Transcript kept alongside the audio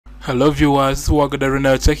Hello viewers,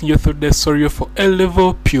 Wagodaruna taking you through the story for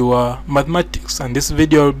A-level pure mathematics, and this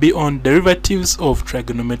video will be on derivatives of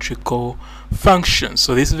trigonometrical functions.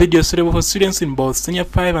 So this video is suitable for students in both senior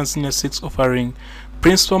 5 and senior 6 offering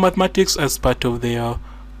principal mathematics as part of their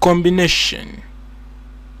combination.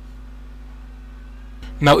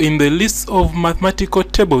 Now in the list of mathematical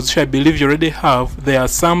tables, which I believe you already have, there are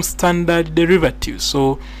some standard derivatives.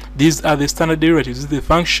 So these are the standard derivatives. This is the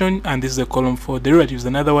function and this is the column for derivatives.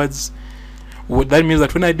 In other words, what that means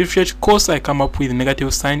that when I differentiate cos, I come up with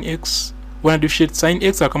negative sine x. When I differentiate sine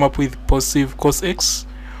x, I'll come up with positive cos x.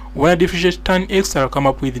 When I differentiate tan x, I'll come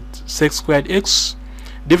up with sec squared x.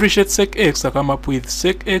 Differentiate sec x, I'll come up with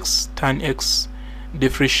sec x tan x.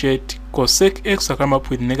 Differentiate cosec x, I'll come up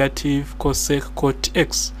with negative cosec cot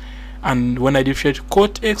x. And when I differentiate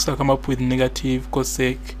cot x, I'll come up with negative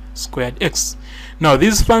cosec squared x. Now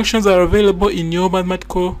these functions are available in your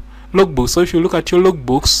mathematical logbook. So if you look at your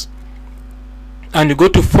logbooks and you go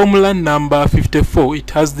to formula number 54,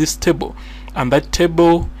 it has this table, and that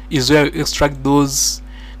table is where you extract those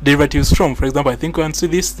derivatives from. For example, I think you can see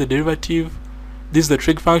this, the derivative, this is the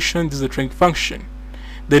trig function, this is the trig function.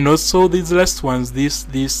 Then also these last ones,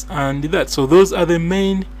 this, and that. So those are the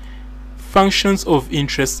main functions of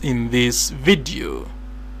interest in this video.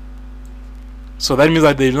 So that means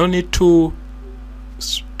that there is no need to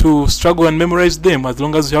struggle and memorize them. As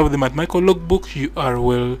long as you have the mathematical logbook, you are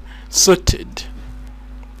well sorted.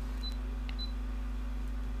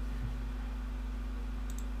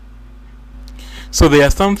 So there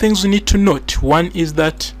are some things we need to note. One is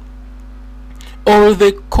that all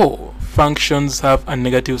the core functions have a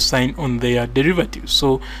negative sign on their derivatives.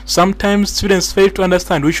 So sometimes students fail to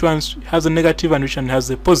understand which one has a negative and which one has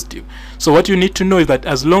a positive. So what you need to know is that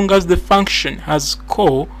as long as the function has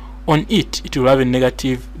core on it, it will have a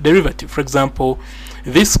negative derivative. For example,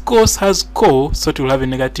 this cos has core, so it will have a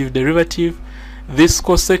negative derivative. This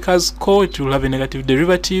cosec has core, it will have a negative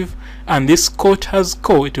derivative. And this cot has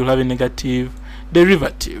core, it will have a negative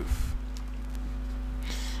derivative.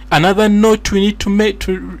 Another note we need to make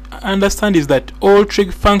to understand is that all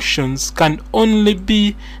trig functions can only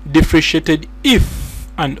be differentiated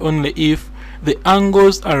if and only if the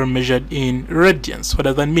angles are measured in radians. What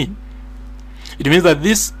does that mean? It means that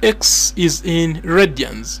this x is in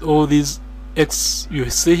radians. All these x you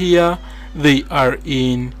see here, they are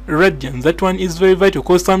in radians. That one is very vital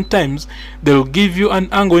because sometimes they will give you an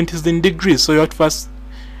angle and it is in degrees. So you have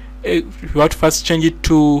to first change it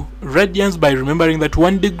to radians by remembering that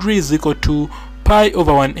 1 degree is equal to pi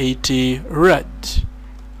over 180 rad.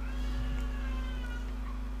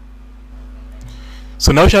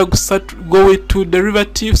 So now we shall go to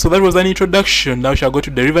derivative. So that was an introduction. Now we shall go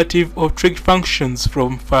to derivative of trig functions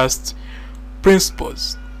from first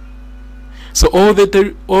principles. So all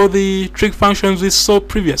the trig functions we saw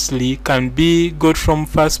previously can be got from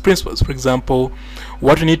first principles. For example,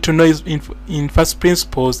 what we need to know is in first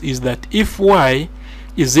principles is that if y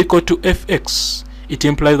is equal to fx, it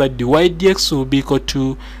implies that dy dx will be equal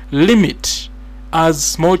to limit as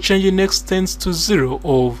small change in x tends to 0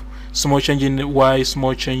 of small change in y,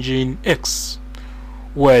 small change in x,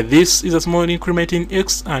 where this is a small increment in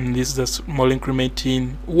x and this is a small increment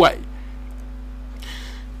in y.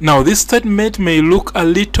 Now this statement may look a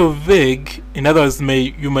little vague. In other words,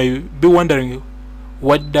 you may be wondering,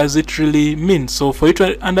 what does it really mean? So for you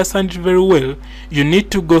to understand it very well, you need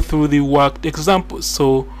to go through the worked examples.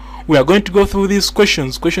 So we are going to go through these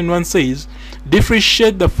questions. Question 1 says,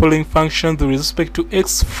 differentiate the following functions with respect to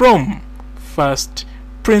x from first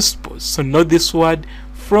principles. So note this word,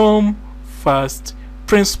 from first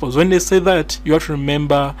principles. When they say that, you have to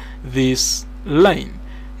remember this line.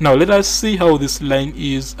 Now let us see how this line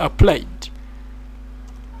is applied.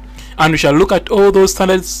 And we shall look at all those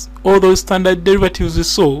standard derivatives we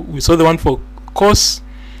saw. We saw the one for cos,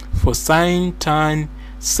 for sine, tan,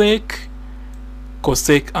 sec,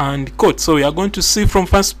 cosec, and cot. So we are going to see from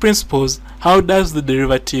first principles how does the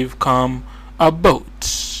derivative come about.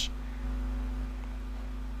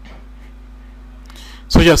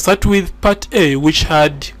 So we shall start with part A, which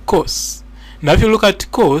had cos. Now if you look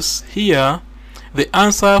at cos here, the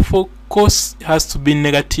answer for cos has to be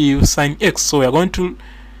negative sine x. So we are going to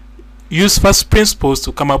use first principles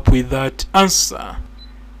to come up with that answer.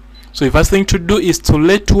 So the first thing to do is to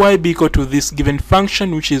let y be equal to this given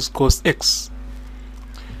function, which is cos x.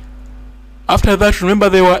 After that, remember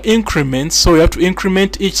there were increments, so we have to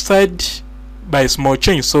increment each side by a small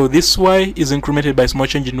change. So this y is incremented by a small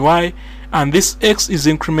change in y, and this x is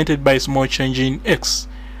incremented by a small change in x.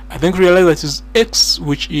 I think realize that it is x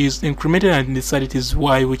which is incremented and this side it is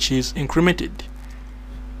y which is incremented.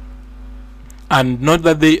 And note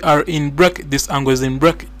that they are in bracket. This angle is in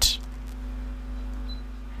bracket.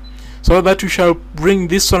 So that we shall bring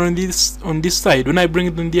this one on this side. When I bring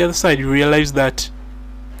it on the other side, you realize that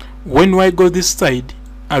when y goes this side,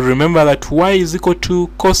 I remember that y is equal to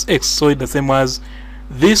cos x, so it's the same as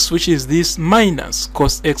this, which is this minus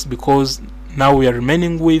cos x, because now we are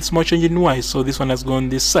remaining with small change in y, so this one has gone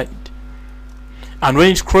this side. And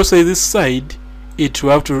when it crosses this side, it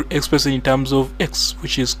will have to express it in terms of x,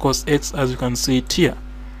 which is cos x, as you can see it here.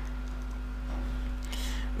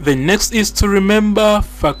 The next is to remember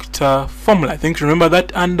factor formula. I think remember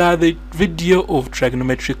that under the video of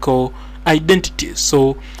trigonometrical identities.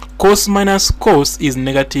 So cos minus cos is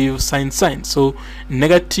negative sine sine. So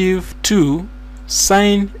negative 2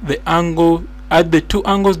 sine the angle, add the two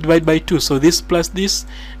angles, divide by 2. So this plus this,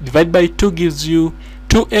 divide by 2 gives you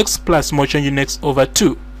 2x plus small change in x over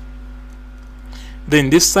 2. Then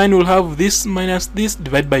this sine will have this minus this,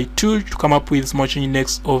 divide by 2 to come up with small change in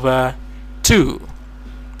x over 2.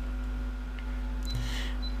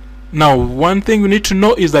 Now, one thing we need to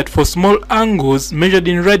know is that for small angles measured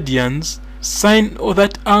in radians, sine of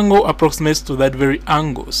that angle approximates to that very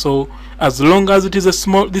angle. So as long as it is a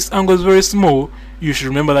small, this angle is very small, you should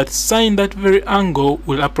remember that sine that very angle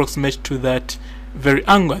will approximate to that very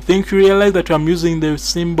angle. I think you realize that I'm using the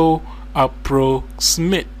symbol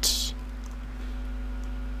approximate.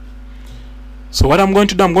 So what I'm going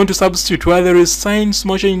to do, I'm going to substitute where there is sine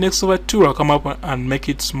small change in x over 2, I'll come up and make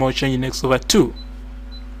it small change in x over 2.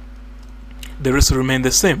 The rest will remain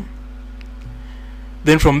the same.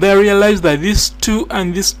 Then from there, realize that this 2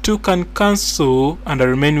 and this 2 can cancel, and I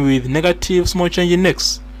remain with negative small change in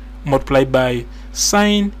x multiplied by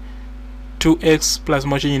sine 2x plus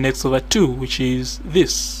small change in x over 2, which is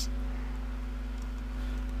this.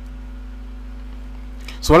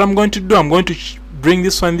 So what I'm going to do, I'm going to bring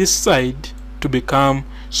this one this side to become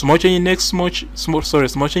small change in x, small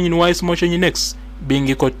change in y, small change in x being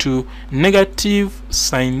equal to negative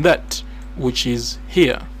sine that, which is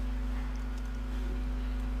here.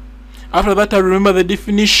 After that, I remember the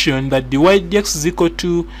definition that dy dx is equal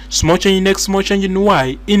to small change in x, small change in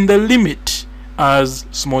y in the limit as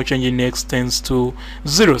small change in x tends to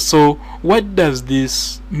 0. So what does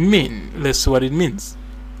this mean? Let's see what it means.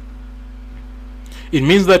 It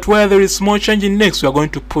means that where there is small change in x, we are going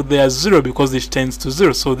to put there 0 because it tends to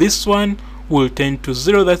 0. So this one will tend to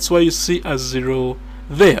 0. That's why you see a 0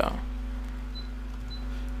 there.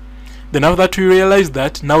 Then after that, we realize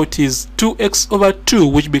that now it is 2x over 2,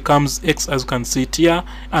 which becomes x, as you can see it here,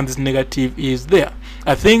 and this negative is there.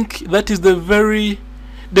 I think that is the very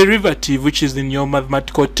derivative which is in your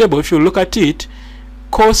mathematical table. If you look at it,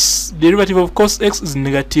 derivative of cos x is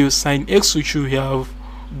negative sine x, which we have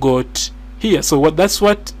got here. So that's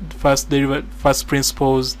what first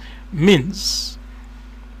principles means.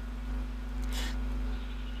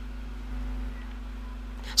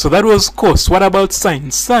 So that was cos. What about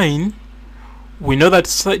sine? Sine, we know that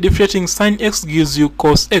differentiating sine x gives you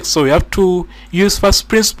cos x, so we have to use first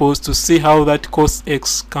principles to see how that cos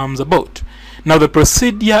x comes about. Now the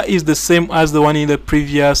procedure is the same as the one in the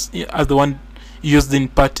previous, as the one used in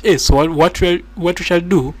part A. So what we shall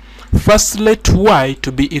do, first let y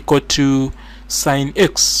to be equal to sine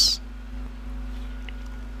x.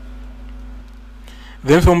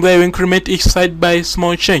 Then from there we increment each side by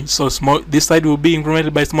small change. So this side will be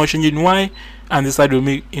incremented by small change in y, and this side will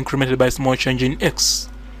be incremented by small change in x.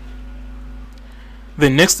 The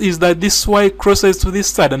next is that this y crosses to this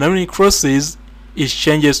side, and when it crosses, it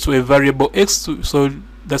changes to a variable x, so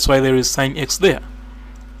that's why there is sine x there.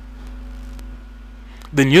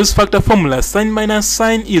 Then use factor formula. Sine minus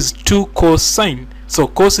sine is 2 cos sine. So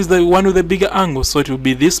cos is the one with the bigger angle, so it will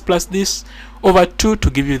be this plus this over 2 to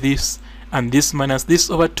give you this, and this minus this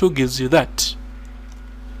over 2 gives you that.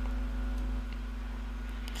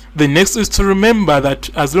 The next is to remember that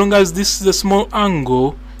as long as this is a small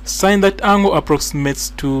angle, sine that angle approximates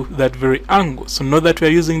to that very angle. So note that we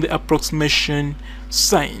are using the approximation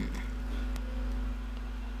sign.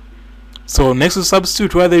 So next to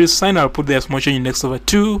substitute where there is sine, I'll put the small change in x over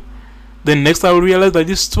 2. Then next I will realize that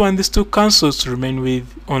this 2 and this 2 cancels to remain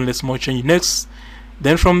with only small change in x.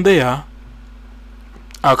 Then from there,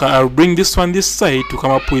 I'll bring this one this side to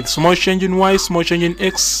come up with small change in y, small change in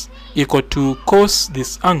x equal to cos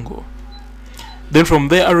this angle. Then from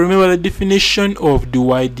there, I remember the definition of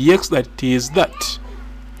dy dx, that is that.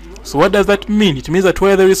 So what does that mean? It means that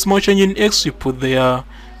where there is small change in x, you put there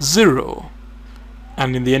 0.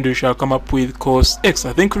 And in the end, we shall come up with cos x.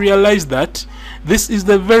 I think realize that this is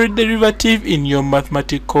the very derivative in your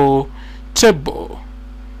mathematical table.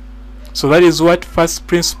 So that is what first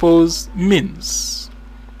principles means.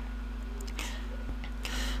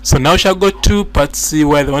 So now we shall go to part C,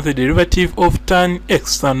 where they want the derivative of tan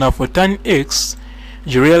x. And now for tan x,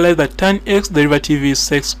 you realize that tan x derivative is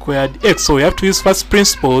sec squared x. So we have to use first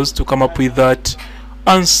principles to come up with that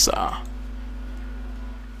answer.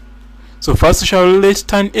 So first we shall let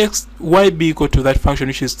tan x y be equal to that function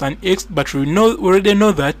which is tan x, but we already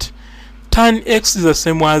know that tan x is the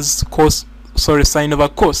same as sine over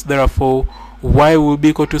cos. Therefore y will be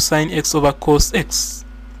equal to sine x over cos x.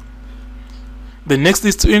 The next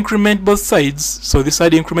is to increment both sides. So this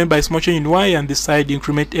side increment by small change in y, and this side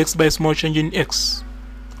increment x by small change in x.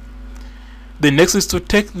 The next is to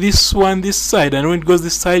take this one this side, and when it goes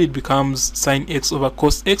this side it becomes sine x over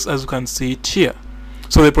cos x, as you can see it here.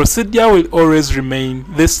 So the procedure will always remain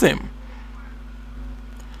the same.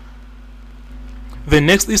 The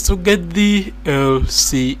next is to get the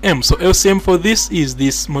LCM. So LCM for this is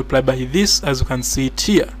this multiplied by this, as you can see it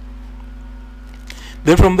here.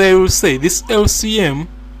 Then from there you will say this LCM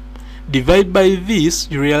divide by this,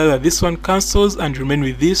 you realize that this one cancels and remain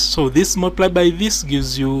with this, so this multiplied by this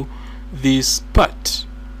gives you this part.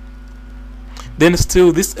 Then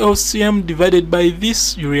still this LCM divided by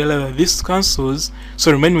this, you realize that this cancels,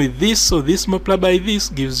 so remain with this, so this multiplied by this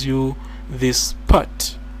gives you this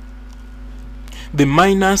part. The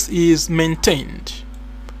minus is maintained.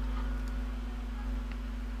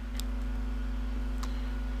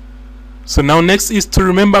 So now next is to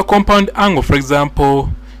remember compound angle. For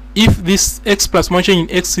example, if this x plus small change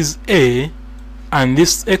in x is a and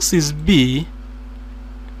this x is b,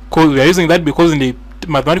 because we are using that because in the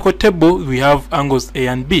mathematical table we have angles a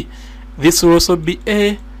and b. This will also be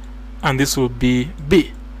a and this will be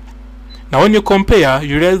b. Now when you compare,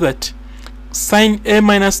 you realize that sine a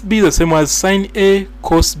minus b is the same as sine a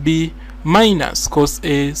cos b minus cos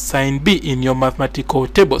a sine b in your mathematical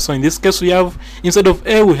table. So in this case we have, instead of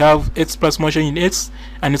a we have x plus small change in x,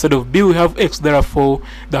 and instead of b we have x. Therefore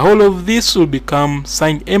the whole of this will become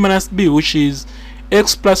sine a minus b, which is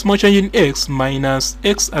x plus small change in x minus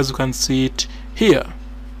x, as you can see it here.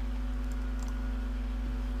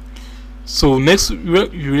 So next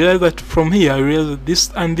you realize that from here you realize that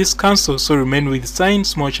this and this cancel, so remain with sine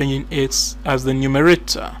small change in x as the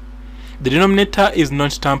numerator. The denominator is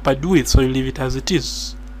not tampered with, so you leave it as it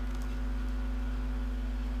is.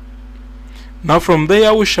 Now from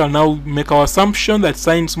there we shall now make our assumption that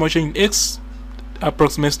sine small change in x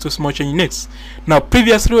approximates to small change in x. Now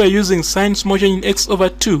previously we were using sine small change in x over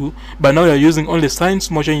 2, but now we are using only sine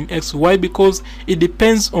small change in x. Why? Because it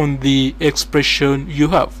depends on the expression you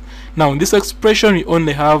have. Now in this expression we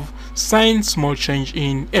only have sine small change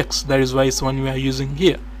in x. That is why it's one we are using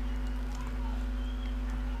here.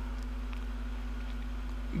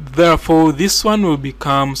 Therefore this one will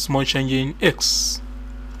become small change in x.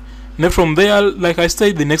 Now from there, like I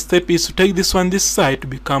said, the next step is to take this one this side to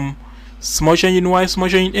become small change in y, small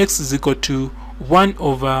change in x is equal to 1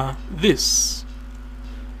 over this.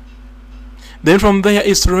 Then from there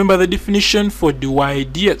is to remember the definition for dy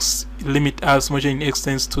dx, limit as small change in x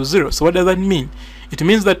tends to 0. So what does that mean? It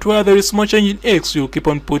means that where there is small change in x, you'll keep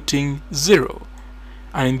on putting 0,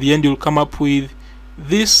 and in the end you'll come up with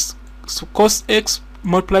this. So cos x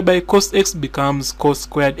multiplied by cos x becomes cos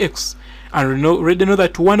squared x, and we already know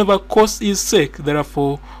that 1 over cos is sec,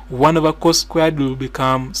 therefore 1 over cos squared will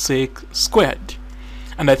become sec squared.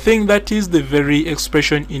 And I think that is the very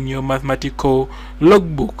expression in your mathematical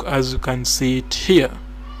logbook, as you can see it here.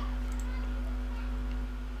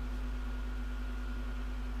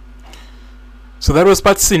 So that was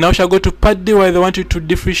part C. Now we shall go to part D, where they want you to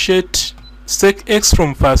differentiate sec x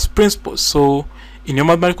from first principles. So in your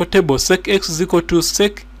mathematical table, sec x is equal to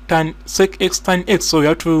sec x tan x. So you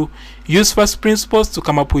have to use first principles to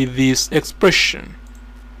come up with this expression.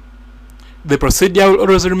 The procedure will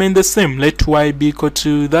always remain the same. Let y be equal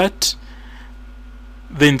to that.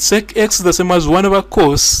 Then sec x is the same as 1 over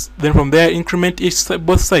cos. Then from there increment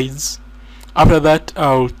both sides. After that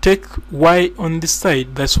I'll take y on this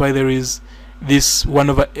side. That's why there is this 1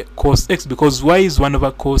 over cos x, because y is 1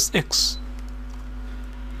 over cos x.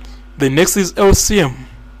 The next is LCM.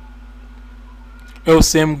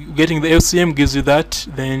 Getting the LCM gives you that.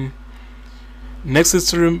 Then next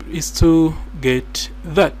is to get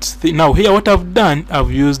that. Now here what I've done,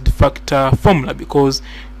 I've used factor formula, because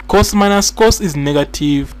cos minus cos is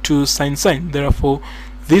negative 2 sine. Therefore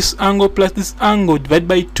this angle plus this angle divided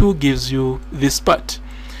by 2 gives you this part,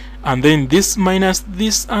 and then this minus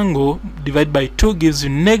this angle divided by 2 gives you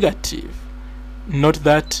negative. Note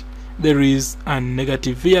that there is a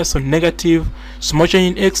negative here, so negative small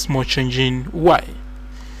change in x, small change in y.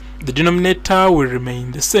 The denominator will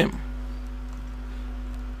remain the same.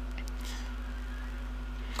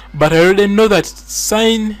 But I already know that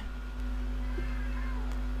sine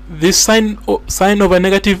this sine of a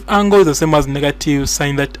negative angle is the same as negative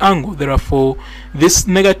sine that angle. Therefore, this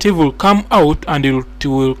negative will come out and it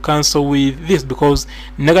will cancel with this, because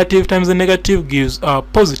negative times the negative gives a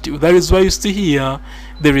positive. That is why you see here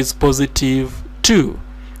there is positive 2,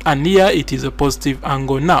 and here it is a positive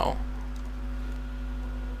angle now.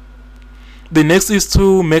 The next is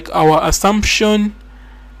to make our assumption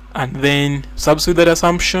and then substitute that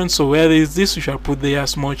assumption. So where there is this, we shall put there a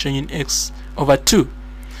small change in x over 2.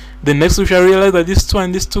 The next we shall realize that this 2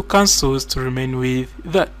 and this 2 cancels to remain with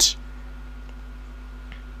that.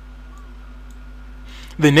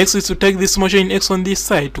 The next is to take this small change in x on this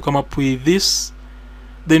side to come up with this.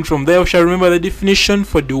 Then from there we shall remember the definition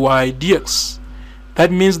for dy dx.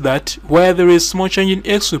 That means that where there is small change in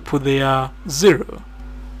x, we put there 0.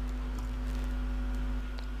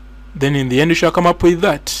 Then in the end we shall come up with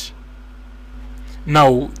that.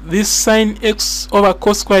 Now this sine x over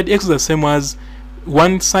cos squared x is the same as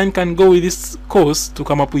one sine can go with this cos to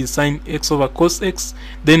come up with sine x over cos x.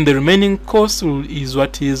 Then the remaining cos is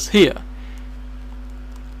what is here.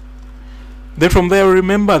 Then from there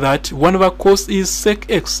remember that 1 over cos is sec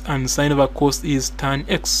x and sine over cos is tan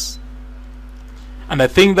x. And I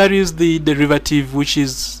think that is the derivative which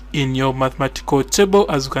is in your mathematical table,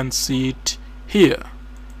 as you can see it here.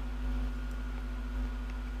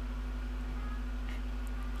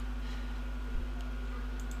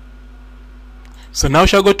 So now we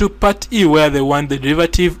shall go to part E, where they want the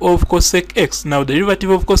derivative of cosec x. Now the derivative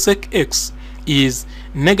of cosec x is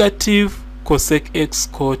negative cosec x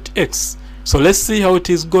cot x. So let's see how it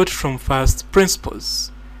is got from first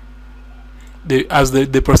principles. As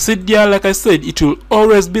the procedure, like I said, it will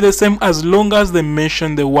always be the same as long as they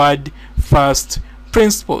mention the word first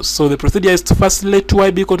principles. So the procedure is to first let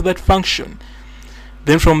y be equal to that function.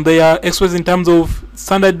 Then from there, express in terms of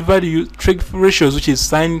standard value trig ratios, which is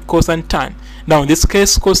sine, cos, and tan. Now in this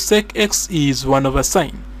case, cosec x is 1 over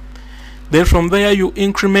sine. Then from there, you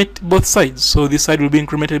increment both sides. So this side will be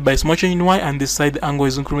incremented by small change in y, and this side, the angle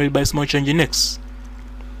is incremented by small change in x.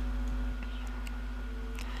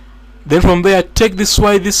 Then from there, take this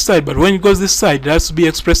y this side, but when it goes this side, it has to be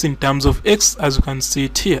expressed in terms of x, as you can see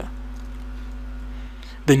it here.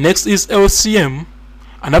 The next is LCM.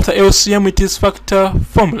 And after LCM, it is factor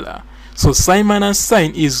formula. So sine minus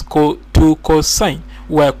sine is 2 cos sine,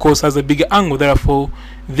 where cos has a bigger angle. Therefore,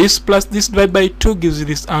 this plus this divided by 2 gives you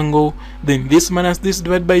this angle. Then this minus this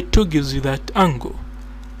divided by 2 gives you that angle.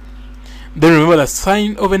 Then remember that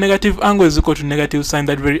sine of a negative angle is equal to negative sine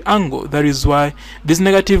that very angle. That is why this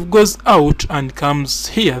negative goes out and comes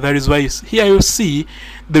here. That is why here you see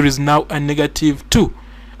there is now a negative 2,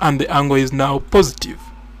 and the angle is now positive.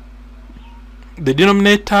 The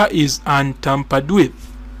denominator is untampered with.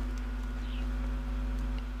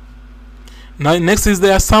 Now next is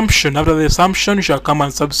the assumption. After the assumption, you shall come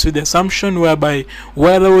and substitute the assumption, whereby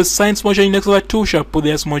where there was sine small change in x over 2, you shall put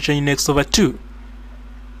the small change in x over 2.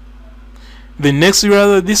 The next,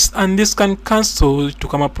 rather, this and this can cancel to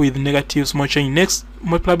come up with negative small change in x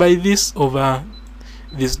multiplied by this over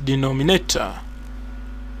this denominator.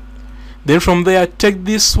 Then from there, take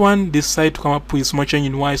this one, this side, to come up with small change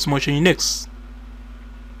in y, small change in x.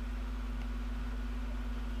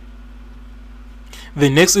 The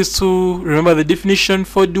next is to remember the definition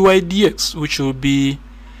for dy dx, which will be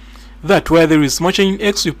that where there is small change in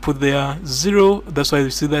x, you put there 0. That's why you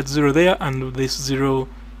see that 0 there and this 0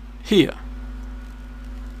 here.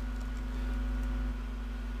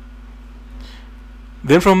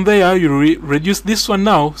 Then from there, you reduce this one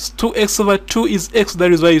now. 2x over 2 is x.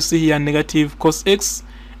 That is why you see here negative cos x.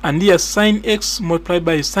 And here sine x multiplied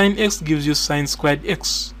by sine x gives you sine squared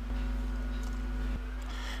x.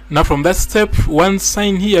 Now from that step, one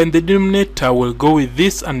sine here in the denominator will go with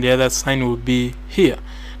this, and the other sine will be here.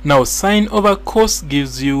 Now sine over cos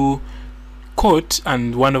gives you cot,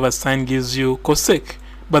 and 1 over sine gives you cosec.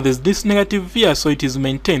 But there's this negative here, so it is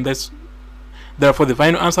maintained. Therefore the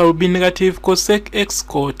final answer will be negative cosec x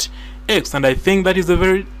cot x. And I think that is a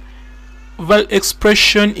very valid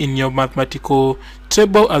expression in your mathematical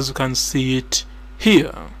table, as you can see it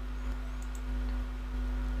here.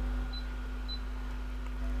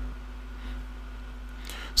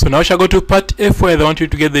 So now we shall go to part F, where they want you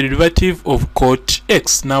to get the derivative of cot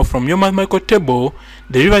x. Now from your mathematical table,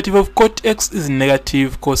 the derivative of cot x is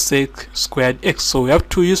negative cosec squared x. So we have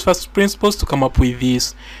to use first principles to come up with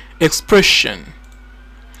this expression.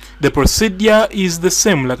 The procedure is the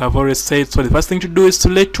same, like I've already said. So the first thing to do is to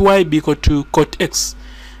let y be equal to cot x.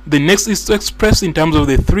 The next is to express in terms of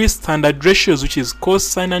the 3 standard ratios, which is cos,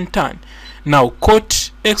 sine, and tan. Now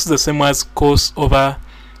cot x is the same as cos over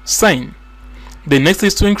sine. The next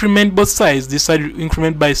is to increment both sides. This side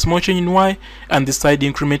increment by small change in y, and this side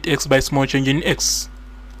increment x by small change in x.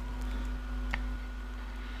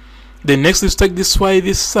 The next is to take this y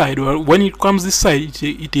this side. Well, when it comes this side,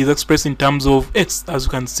 it is expressed in terms of x, as you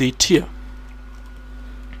can see it here.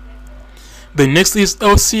 The next is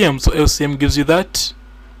LCM. So LCM gives you that.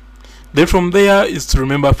 Then from there is to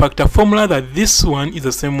remember factor formula, that this one is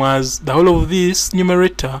the same as the whole of this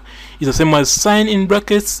numerator is the same as sine in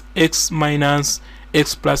brackets x minus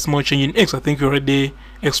x plus small change in x. I think we already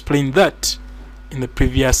explained that in the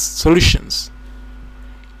previous solutions.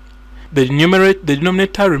 The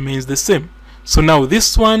denominator remains the same. So now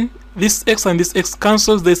this one, this x and this x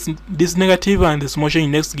cancels, this negative, and the small change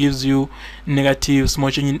in x gives you negative small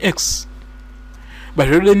change in x. But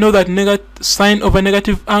you already know that sine of a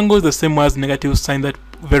negative angle is the same as negative sine that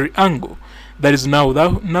very angle. That is now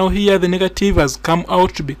here the negative has come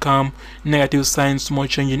out to become negative sine small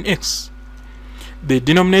change in x. The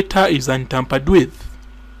denominator is untampered with.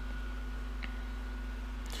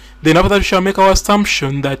 Then after that, we shall make our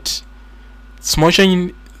assumption that small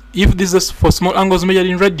change, if this is for small angles measured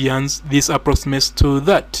in radians, this approximates to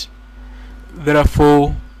that.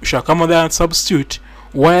 Therefore, we shall come over there and substitute.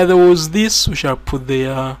 Where there was this, we shall put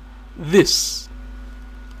there this.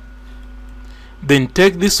 Then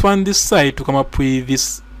take this one this side to come up with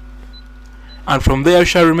this. And from there, we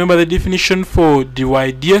shall remember the definition for dy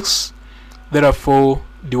dx. Therefore,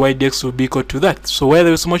 dy dx will be equal to that. So where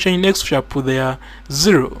there is small change in x, we shall put there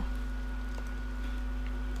 0.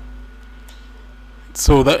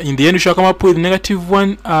 So that in the end we shall come up with negative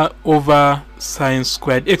 1 over sine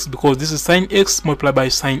squared x, because this is sine x multiplied by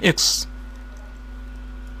sine x.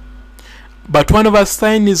 But 1 over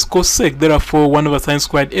sine is cosec, therefore 1 over sine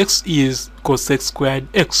squared x is cosec squared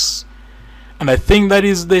x. And I think that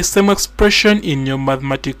is the same expression in your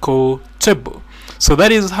mathematical table. So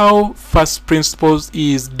that is how first principles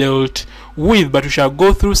is dealt with, but we shall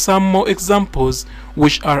go through some more examples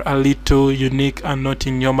which are a little unique and not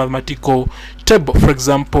in your mathematical table. For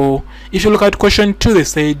example, if you look at question 2, they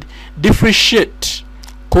said differentiate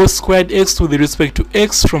cos squared x with respect to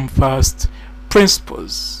x from first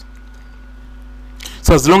principles.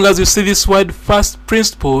 So as long as you see this word first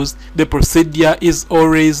principles, the procedure is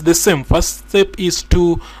always the same. First step is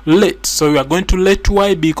to let. So we are going to let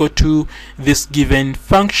y be equal to this given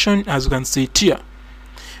function, as you can see it here.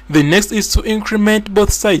 The next is to increment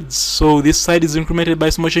both sides. So this side is incremented by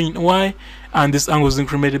small change in y, and this angle is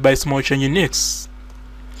incremented by small change in x.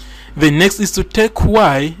 The next is to take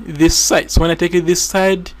y this side. So when I take it this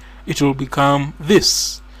side, it will become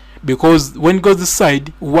this. Because when it goes this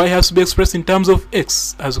side, y has to be expressed in terms of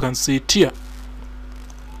x, as you can see it here.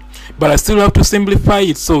 But I still have to simplify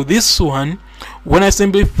it. So this one, when I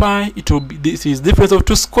simplify, it will be, this is difference of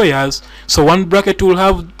two squares. So one bracket will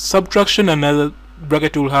have subtraction, another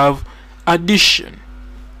bracket will have addition.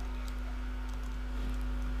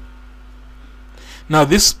 Now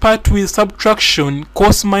this part with subtraction,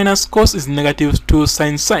 cos minus cos is negative 2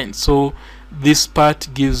 sine sine. So this part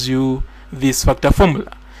gives you this factor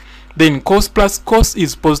formula. Then cos plus cos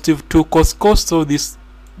is positive 2 cos cos, so this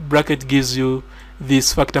bracket gives you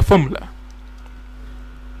this factor formula.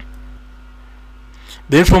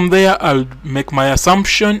 Then from there I'll make my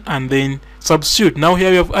assumption and then substitute. Now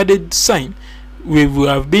here we have added sine. We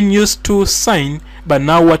have been used to sine, but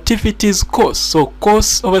now what if it is cos? So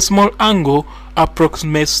cos of a small angle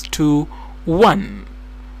approximates to 1.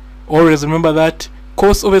 Always remember that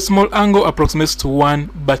cos of a small angle approximates to 1,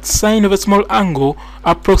 but sine of a small angle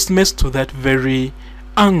approximates to that very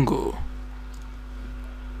angle.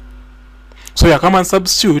 So you come and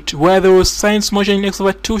substitute. Where there was sine small change in x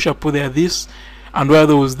over 2, we shall put there this, and where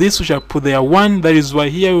there was this, we shall put there 1. That is why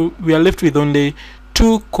here we are left with only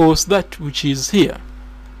 2 cos that, which is here.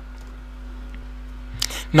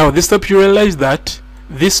 Now this step you realize that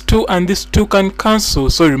this 2 and this 2 can cancel,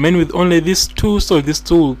 so remain with only this 2. So this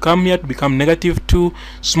 2 will come here to become negative 2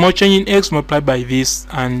 small change in x multiplied by this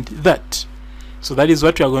and that. So that is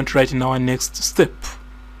what we are going to write in our next step.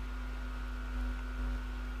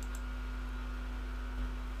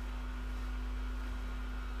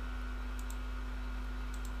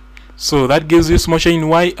 So that gives you small change in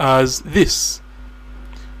y as this.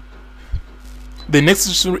 The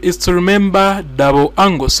next is to remember double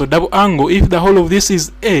angle. So double angle, if the whole of this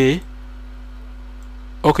is a,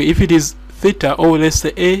 okay, if it is theta, or let's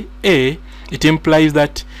say a, it implies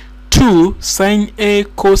that 2 sine a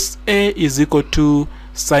cos a is equal to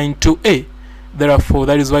sine 2a. Therefore,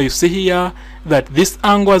 that is why you see here that this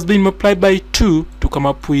angle has been multiplied by 2 to come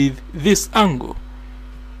up with this angle.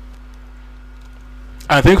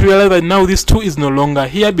 I think we realize that now this 2 is no longer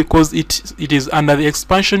here because it is under the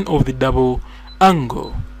expansion of the double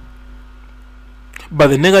angle, but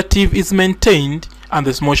the negative is maintained and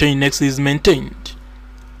the small change in x is maintained.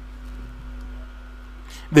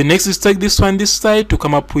 The next is take this one this side to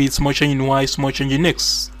come up with small change in y, small change in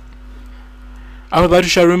x. After that, we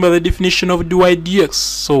shall remember the definition of dy dx.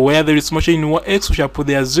 So where there is small change in x, we shall put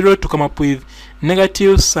there 0 to come up with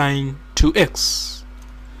negative sine 2x.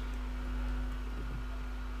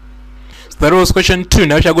 So that was question 2.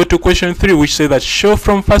 Now we shall go to question 3, which says that show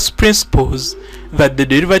from first principles that the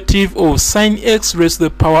derivative of sine x raised to the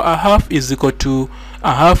power a half is equal to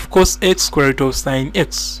a half cos x square root of sine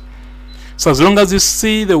x. So as long as you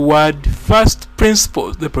see the word first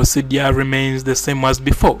principles, the procedure remains the same as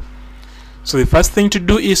before. So the first thing to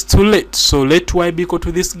do is to let. So let y be equal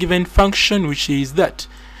to this given function, which is that.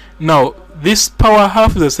 Now this power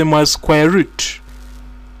half is the same as square root.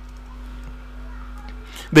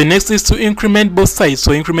 The next is to increment both sides.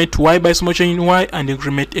 So increment y by small change in y and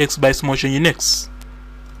increment x by small change in x.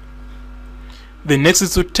 The next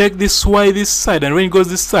is to take this y this side, and when it goes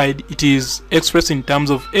this side, it is expressed in terms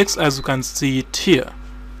of x, as you can see it here.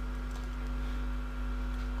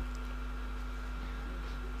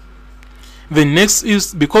 The next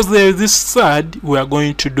is, because there is this side, we are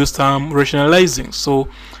going to do some rationalizing. So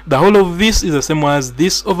the whole of this is the same as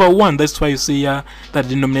this over 1. That's why you see here that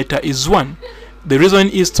the denominator is 1. The reason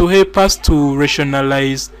is to help us to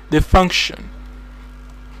rationalize the function.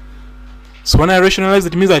 So when I rationalize,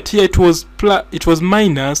 it means that here it was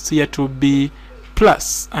minus, here to be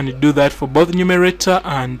plus, and you do that for both numerator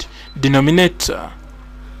and denominator.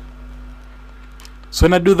 So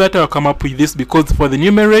when I do that, I'll come up with this, because for the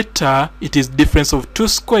numerator it is difference of two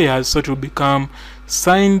squares, so it will become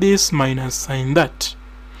sine this minus sine that.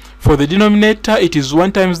 For the denominator, it is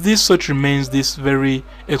 1 times this, so it remains this very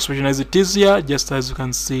expression as it is here, just as you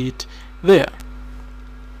can see it there.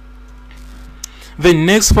 Then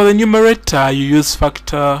next, for the numerator, you use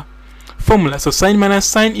factor formula. So sine minus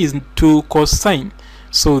sine is 2 cosine.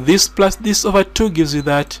 So this plus this over 2 gives you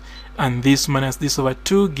that, and this minus this over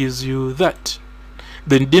 2 gives you that.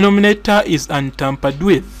 The denominator is untampered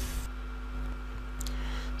with.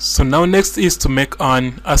 So now next is to make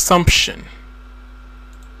an assumption.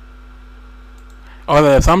 Or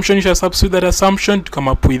the assumption, you shall substitute that assumption to come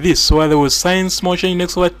up with this. So where there was sine small change in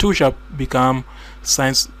x over 2 shall become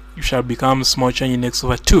sine, you shall become small change in x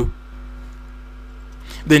over 2.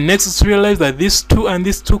 The next is to realize that this 2 and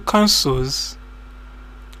this 2 cancels.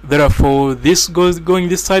 Therefore, this going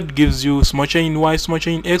this side gives you small change in y, small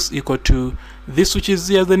change in x equal to this, which is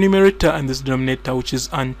here the numerator, and this denominator, which is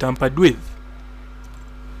untampered with.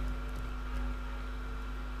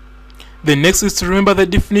 The next is to remember the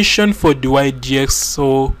definition for dy dx.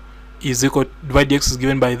 So is equal dy dx is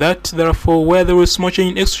given by that. Therefore, where there is small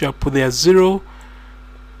change in x, you shall put there 0,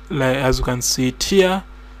 like as you can see it here,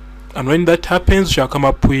 and when that happens, you shall come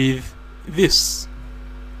up with this.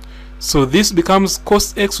 So this becomes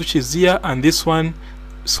cos x, which is here, and this one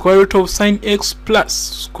square root of sine x plus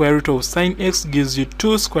square root of sine x gives you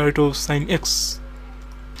 2 square root of sine x.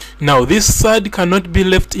 Now this side cannot be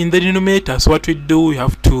left in the denominator, so what we do, we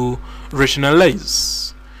have to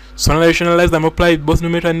rationalize. So when I rationalize, I multiply both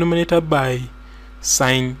numerator and denominator by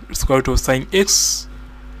sine square root of sine x.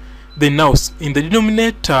 Then now in the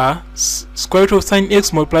denominator, square root of sine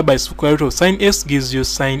x multiplied by square root of sine x gives you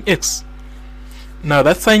sine x. Now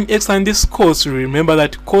that sine x and this cos, remember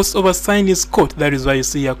that cos over sine is cot, that is why you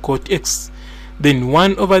see here cot x. Then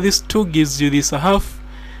 1 over this 2 gives you this a half.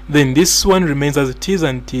 Then this one remains as it is,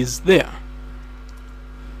 and it is there.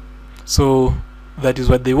 So that is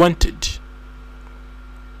what they wanted.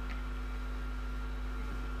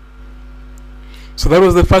 So that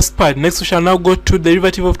was the first part. Next we shall now go to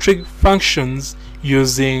derivative of trig functions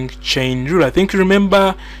using chain rule. I think you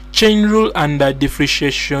remember chain rule under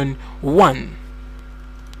differentiation 1.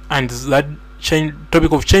 And that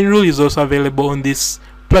topic of chain rule is also available on this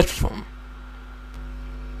platform.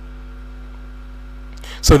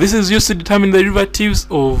 So this is used to determine the derivatives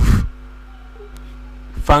of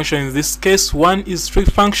functions. In this case, one is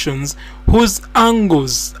trig functions whose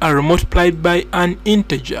angles are multiplied by an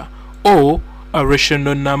integer or a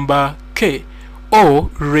rational number k, or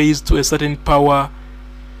raised to a certain power,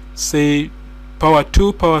 say power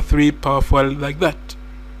 2, power 3, power 4, like that.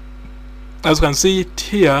 As you can see it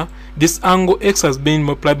here, this angle x has been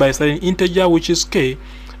multiplied by a certain integer, which is k,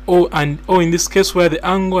 or in this case where the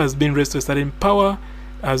angle has been raised to a certain power,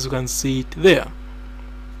 as you can see it there.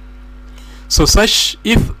 So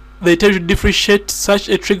if they tell you to differentiate such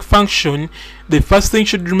a trig function, the first thing you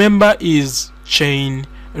should remember is chain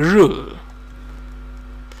rule.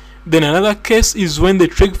 Then another case is when the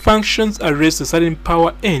trig functions are raised to a certain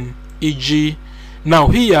power n, e.g. now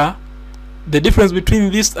here the difference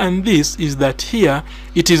between this and this is that here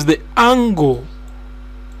it is the angle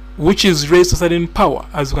which is raised to a certain power,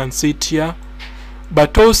 as you can see it here,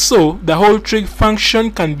 but also the whole trig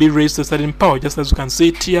function can be raised to a certain power, just as you can see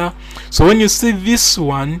it here. So when you see this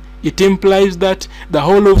one, it implies that the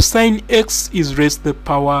whole of sine x is raised to the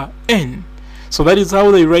power n. So that is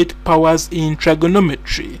how they write powers in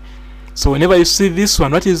trigonometry. So whenever you see this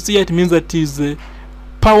one, what is here, it means that it is the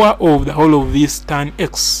power of the whole of this tan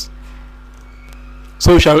x.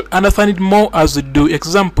 So we shall understand it more as we do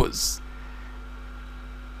examples.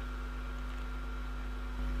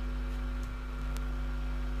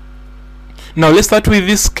 Now let's start with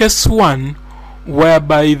this case 1,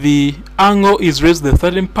 whereby the angle is raised to the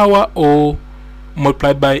certain power or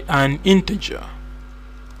multiplied by an integer.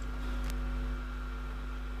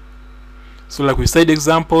 So like we said,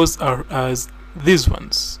 examples are as these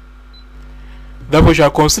ones. Therefore we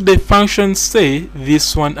shall consider function, say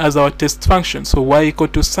this one as our test function. So y equal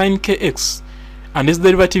to sine kx, and this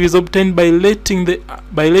derivative is obtained by letting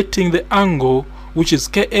the angle, which is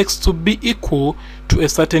kx, to be equal to a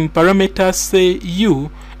certain parameter, say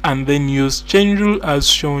u, and then use chain rule as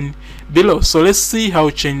shown below. So let's see how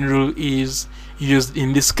chain rule is used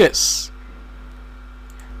in this case.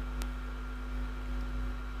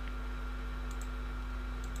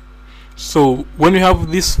 So when we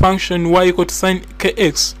have this function y equal to sine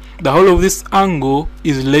kx, the whole of this angle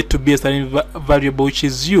is let to be a certain variable, which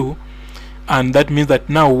is u, and that means that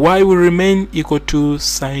now y will remain equal to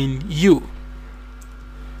sine u.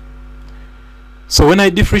 So when I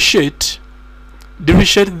differentiate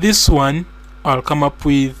this one, I'll come up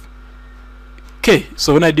with k.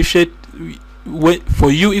 So when I differentiate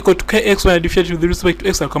for u equal to kx, when I differentiate with respect to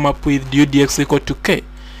x, I'll come up with du dx equal to k.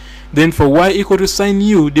 Then for y equal to sine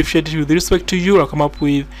u, differentiated with respect to u, I'll come up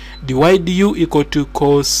with dy du equal to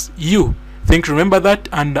cos u. Think, remember that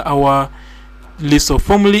under our list of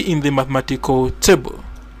formulae in the mathematical table.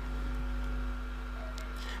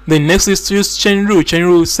 Then next is to use chain rule. Chain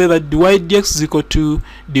rule will say that dy dx is equal to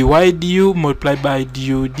dy du multiplied by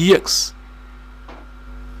du dx.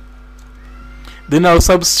 Then I'll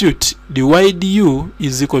substitute dy du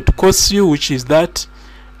is equal to cos u, which is that,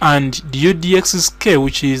 and du dx is k,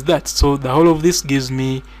 which is that. So the whole of this gives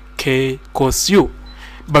me k cos u.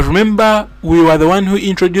 But remember, we were the one who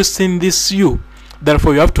introduced in this u,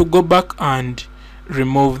 therefore you have to go back and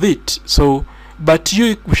remove it. So but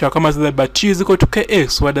u, we shall come as that, but u is equal to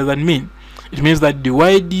kx. What does that mean? It means that dy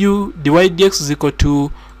dx is equal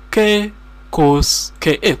to k cos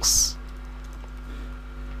kx.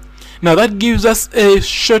 Now that gives us a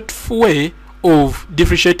short way of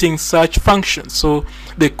differentiating such functions. So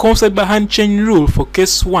the concept behind chain rule for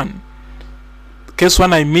case 1,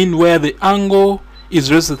 I mean where the angle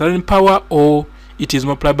is raised to a certain power or it is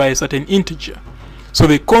multiplied by a certain integer. So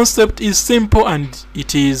the concept is simple, and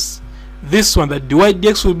it is this one, that dy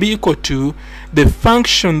dx will be equal to the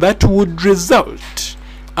function that would result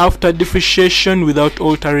after differentiation without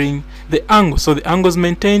altering the angle. So the angle is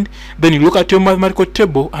maintained, then you look at your mathematical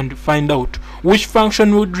table and find out which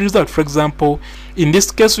function would result. For example, in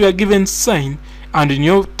this case we are given sine, and in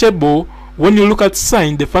your table when you look at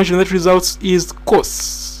sine, the function that results is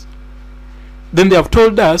cos. Then they have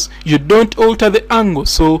told us you don't alter the angle,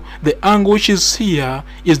 so the angle which is here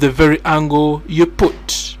is the very angle you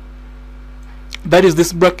put. That is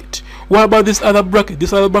this bracket. What about this other bracket?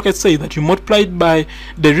 This other bracket says that you multiply it by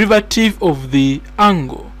derivative of the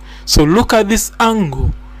angle. So look at this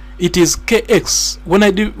angle. It is kx. When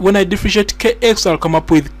I differentiate kx, I'll come up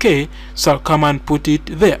with k, so I'll come and put it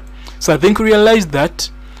there. So I think we realize that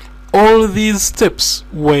all these steps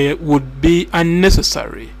would be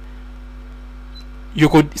unnecessary. You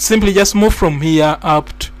could simply just move from here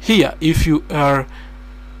up to here if you have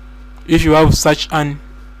such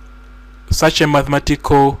a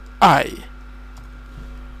mathematical eye.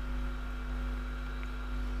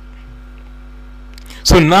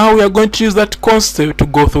 So now we are going to use that concept to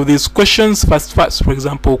go through these questions fast. For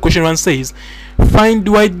example, question 1 says find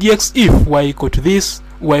dy dx if y equal to this,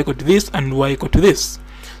 y equal to this, and y equal to this.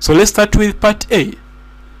 So let's start with part A.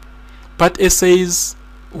 Part A says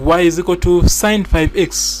y is equal to sine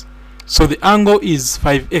 5x. So the angle is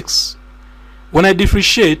 5x. When I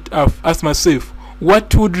differentiate, I've asked myself,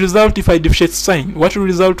 what would result if I differentiate sine? What would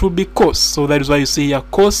result would be cos. So that is why you see here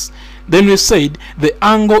cos. Then we said the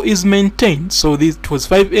angle is maintained. So this was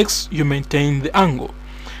 5x, you maintain the angle.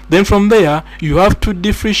 Then from there, you have to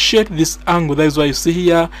differentiate this angle. That is why you see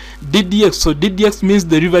here d dx. So d dx means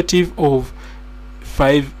derivative of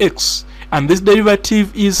 5x. And this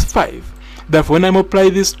derivative is 5. Therefore, when I multiply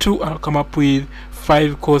these two, I'll come up with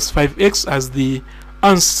 5 cos 5x as the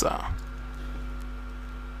answer.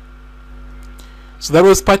 So that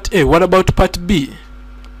was part A. What about part B?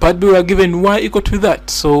 Part B, we are given y equal to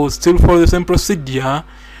that. So still follow the same procedure.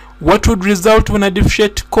 What would result when I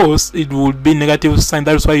differentiate cos? It would be negative sign.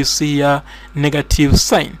 That's why you see here negative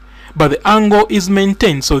sign. But the angle is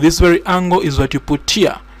maintained. So this very angle is what you put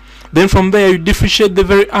here. Then from there you differentiate the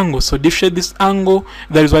very angle. So differentiate this angle.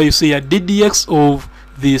 That is why you see here ddx of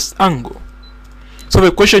this angle. So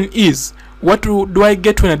the question is, what do I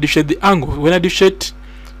get when I differentiate the angle? When I differentiate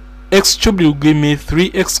x cubed, will give me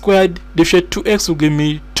 3x squared. Differentiate 2x will give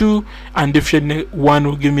me 2, and differentiate 1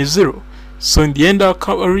 will give me 0. So in the end, I'll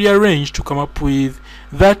rearrange to come up with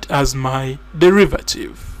that as my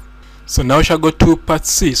derivative. So now we shall go to part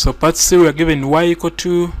C. So part C, we are given y equal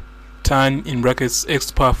to tan in brackets x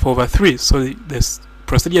power 4 over 3. So this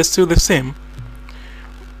procedure is still the same.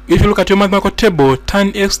 If you look at your mathematical table,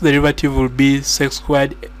 tan x derivative will be sec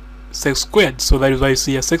squared. So that is why you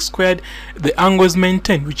see a sec squared. The angle is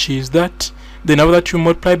maintained, which is that. Then after that you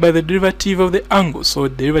multiply by the derivative of the angle. So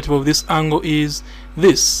the derivative of this angle is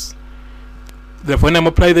this. Therefore, when I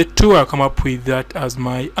multiply the 2, I'll come up with that as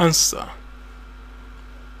my answer.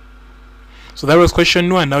 So that was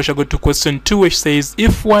question 1. Now we shall go to question 2, which says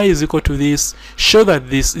if y is equal to this, show that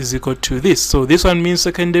this is equal to this. So this one means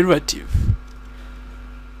second derivative.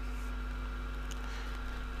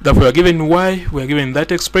 Therefore, we are given y, we are given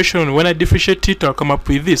that expression. When I differentiate it, I'll come up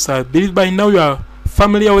with this. I believe by now you are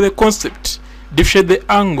familiar with the concept. Differentiate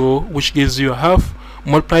the angle, which gives you a half,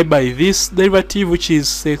 multiplied by this derivative, which is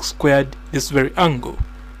sec squared, this very angle.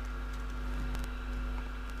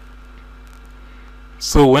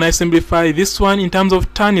 So when I simplify this one in terms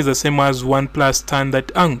of tan is the same as 1 plus tan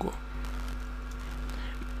that angle.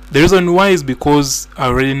 The reason why is because I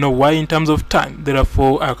already know y in terms of tan.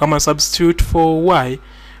 Therefore, I'll come and substitute for y.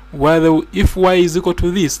 If y is equal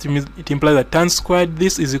to this, it implies that tan squared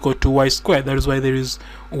this is equal to y squared. That is why there is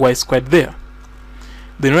y squared there.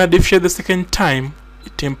 Then when I differentiate the second time,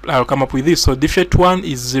 I'll come up with this. So differentiate 1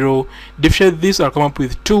 is 0. Differentiate this, I'll come up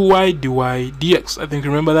with 2y dy dx. I think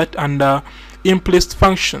remember that under implicit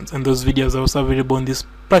functions, and those videos are also available on this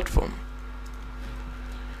platform.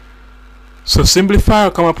 So simplify,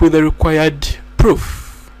 I'll come up with the required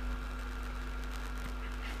proof.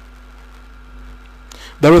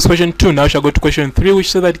 That was question 2. Now we shall go to question 3,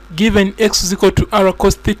 which says that given x is equal to r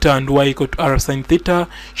cos theta and y equal to r sin theta,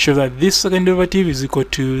 show that this second derivative is equal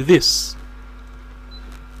to this.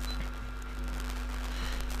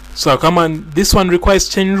 So I'll come and this one requires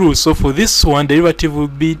chain rule. So for this one, derivative will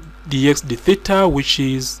be dx d theta, which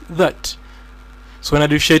is that. So when I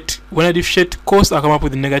differentiate cos, I'll come up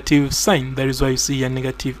with a negative sign. That is why you see a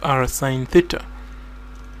negative r sin theta.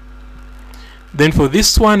 Then for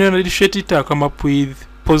this one, when I differentiate it, I'll come up with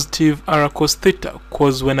positive r cos theta.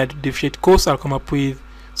 Because when I differentiate cos, I'll come up with,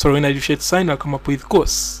 when I differentiate sine, I'll come up with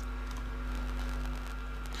cos.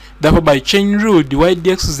 Therefore, by chain rule, dy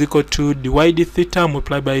dx is equal to dy d theta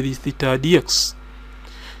multiplied by the theta dx.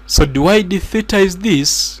 So dy d theta is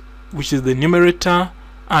this, which is the numerator,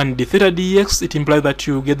 and the theta dx, it implies that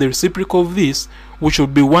you get the reciprocal of this, which will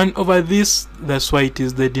be 1 over this. That's why it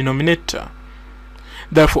is the denominator.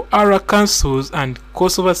 Therefore, r cancels and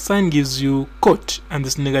cos over sine gives you cot, and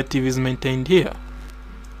this negative is maintained here.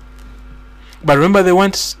 But remember, they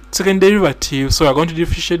want second derivative, so we're going to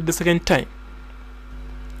differentiate the second time.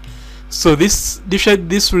 So differentiate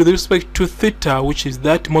this with respect to theta, which is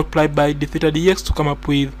that multiplied by the theta dx to come up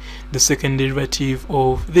with the second derivative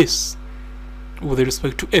of this with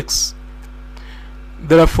respect to x.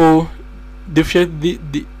 Therefore,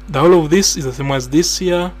 differentiate the whole of this is the same as this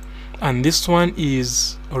here, and this one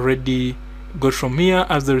is already got from here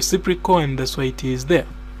as the reciprocal, and that's why it is there.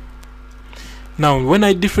 Now when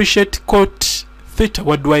I differentiate cot theta,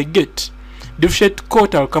 what do I get? Differentiate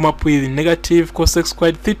cot, I'll come up with negative cosec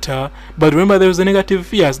squared theta, but remember there is a negative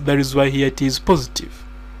here, that is why here it is positive.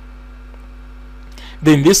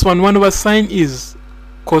 Then this one, 1 over sine is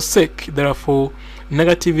cosec, therefore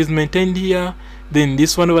negative is maintained here. Then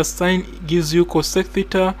this 1 over sine gives you cosec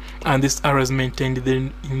theta, and this r is maintained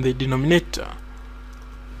in the denominator.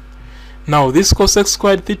 Now this cosec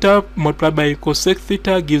squared theta multiplied by cosec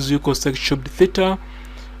theta gives you cosec cubed theta,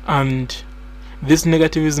 and this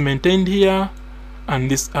negative is maintained here, and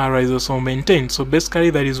this r is also maintained. So basically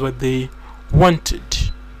that is what they wanted.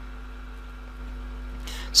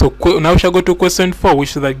 So now we shall go to question 4,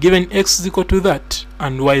 which is that given x is equal to that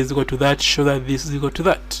and y is equal to that, show that this is equal to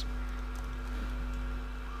that.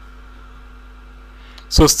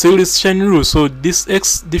 So still is chain rule. So this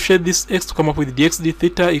x, differentiate this x to come up with dx d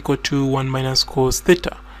theta equal to 1 minus cos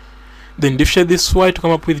theta. Then differentiate this y to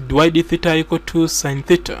come up with dy d theta equal to sin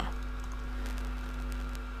theta.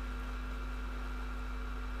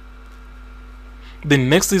 Then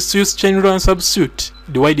next is to use chain rule and substitute.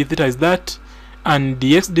 dy d theta is that, and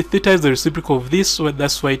dx d theta is the reciprocal of this, so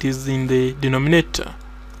that's why it is in the denominator.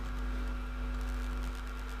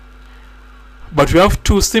 But we have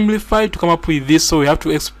to simplify to come up with this, so we have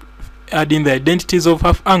to add in the identities of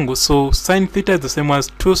half angles. So sine theta is the same as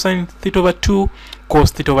 2 sine theta over 2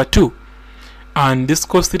 cos theta over 2, and this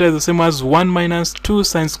cos theta is the same as 1 minus 2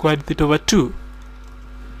 sine squared theta over 2.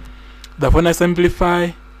 Therefore, when I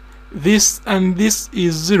simplify, this and this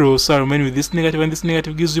is 0, so I remain with this negative, and this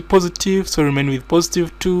negative gives you positive, so I remain with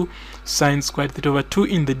positive 2 sine squared theta over 2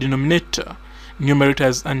 in the denominator. Numerator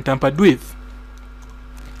is untampered with.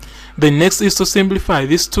 Then next is to simplify.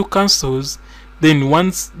 These two cancels. Then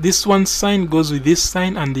once this one sign goes with this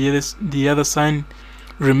sign, and the other sign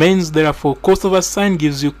remains. Therefore, cos over sine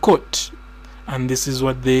gives you cot, and this is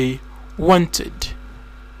what they wanted.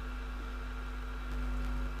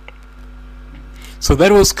 So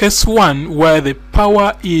that was case 1, where the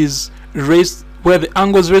power is raised, where the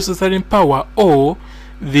angle is raised to a certain power, or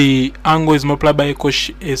the angle is multiplied by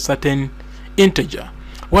a certain integer.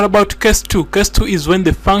 What about case 2? Case 2 is when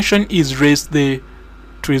the function is raised to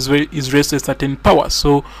a certain power.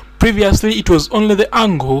 So previously it was only the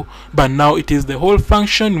angle, but now it is the whole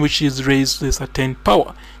function which is raised to a certain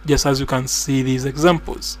power, just as you can see these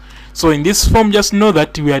examples. So in this form, just know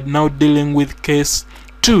that we are now dealing with case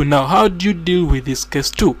 2. Now, how do you deal with this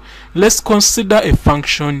case 2? Let's consider a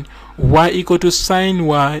function y equal to sine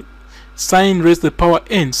raised to the power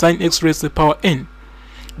n, sine x raised to the power n.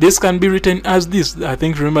 This can be written as this. I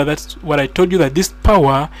think, remember, that's what I told you, that this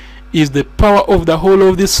power is the power of the whole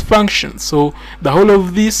of this function. So the whole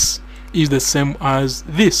of this is the same as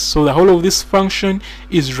this. So the whole of this function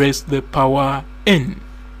is raised to the power n.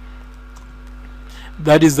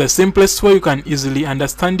 That is the simplest way you can easily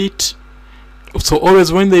understand it. So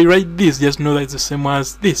always when they write this, just know that it's the same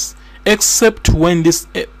as this, except when this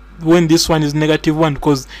one is -1,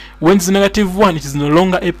 because when it's -1, it is no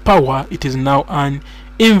longer a power, it is now an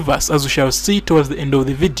inverse, as we shall see towards the end of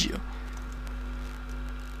the video.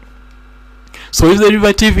 So if the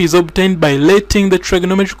derivative is obtained by letting the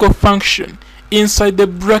trigonometrical function inside the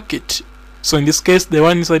bracket, so in this case the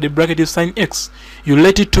one inside the bracket is sine x, you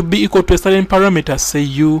let it to be equal to a certain parameter, say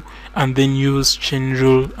u, and then use chain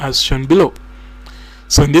rule as shown below.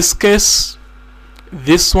 So in this case,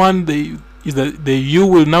 this one, the u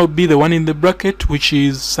will now be the one in the bracket, which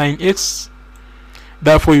is sine x.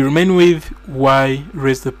 Therefore, you remain with y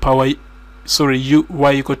raised to the power,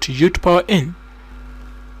 y equal to u to power n.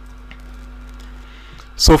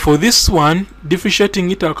 So for this one,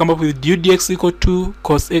 differentiating it, I'll come up with du dx equal to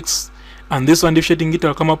cos x, and this one differentiating it,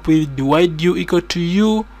 I'll come up with dy du equal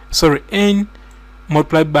to n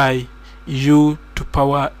multiplied by u to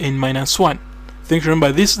power n minus 1. Think,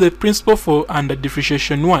 remember, this is the principle for under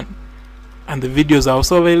differentiation 1, and the videos are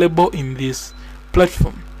also available in this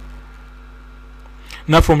platform.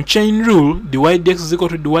 Now from chain rule, dy dx is equal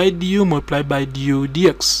to dy du multiplied by du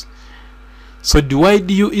dx. So dy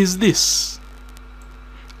du is this,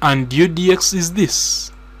 and du dx is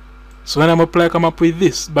this. So when I multiply, I come up with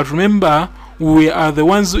this. But remember, we are the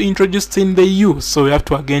ones who introduced in the u, so we have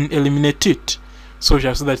to again eliminate it. So we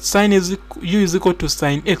shall say that sine u is equal to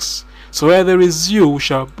sine x. So where there is u, we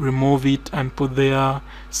shall remove it and put there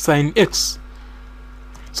sine x.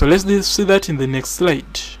 So let's see that in the next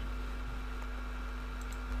slide.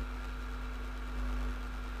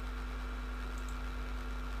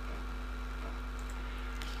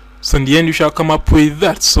 So in the end, you shall come up with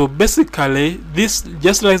that. So basically, this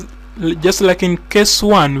just like in case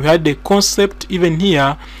 1, we had a concept. Even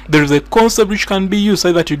here, there is a concept which can be used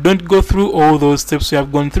so that you don't go through all those steps we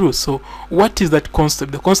have gone through. So what is that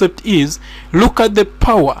concept? The concept is, look at the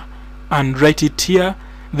power and write it here,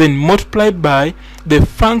 then multiply by the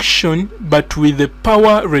function, but with the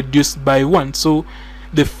power reduced by 1. So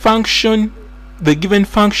the function, the given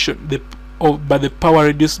function, but the power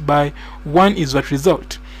reduced by 1 is what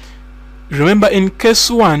result. Remember, in case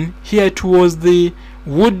 1, here it was the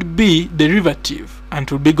would-be derivative, and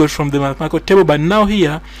it will be got from the mathematical table, but now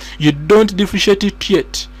here you don't differentiate it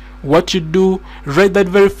yet. What you do, write that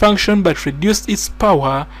very function but reduce its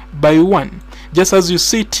power by 1. Just as you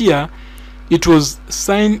see it here, it was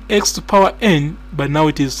sine x to power n, but now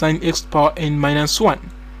it is sine x to power n minus 1.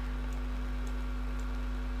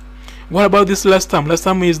 What about this last term? Last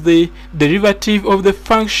term is the derivative of the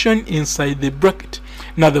function inside the bracket.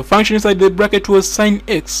 Now the function inside the bracket was sine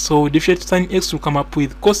x, so differentiate sine x to come up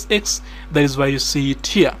with cos x. That is why you see it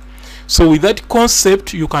here. So with that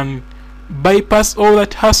concept, you can bypass all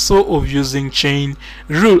that hassle of using chain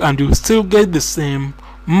rule, and you still get the same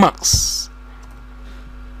marks.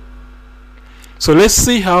 So let's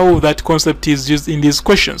see how that concept is used in this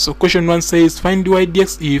question. So question 1 says find dy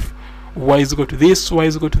dx if y is equal to this, y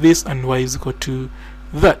is equal to this, and y is equal to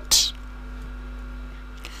that.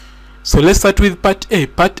 So let's start with part A.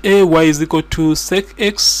 Part A, y is equal to sec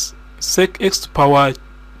x to power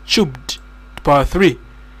cubed to power 3.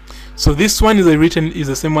 So this one is written is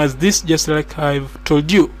the same as this, just like I've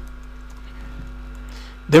told you.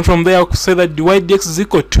 Then from there I'll say that dy dx is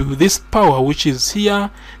equal to this power which is here,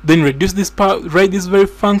 then reduce this power, write this very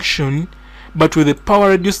function but with the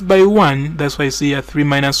power reduced by 1, that's why I see here 3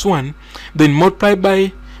 minus 1, then multiply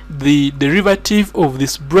by the derivative of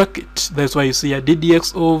this bracket, that's why you see a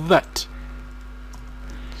ddx of that.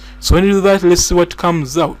 So when you do that, let's see what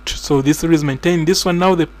comes out. So this is maintained, this one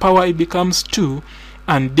now the power it becomes 2,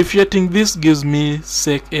 and differentiating this gives me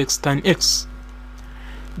sec x tan x.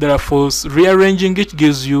 Therefore rearranging it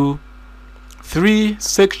gives you 3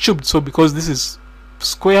 sec cubed, so because this is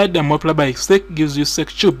squared and multiplied by sec gives you sec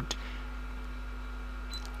cubed,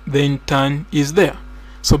 then tan is there.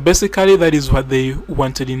 So basically that is what they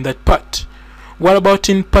wanted in that part. What about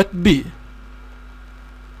in part B?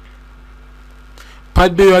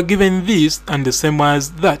 Part B, you are given this and the same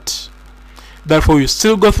as that. Therefore you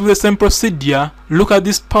still go through the same procedure. Look at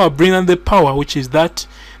this power, bring down the power which is that,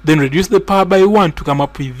 then reduce the power by 1 to come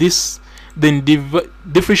up with this, then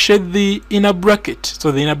differentiate the inner bracket.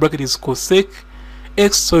 So the inner bracket is cosec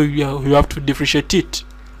x, so you have to differentiate it.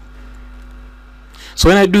 So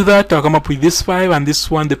when I do that, I'll come up with this 5, and this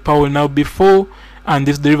one the power will now be 4, and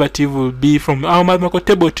this derivative will be from our mathematical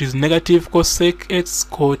table, it is negative cosec x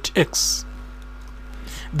cot x.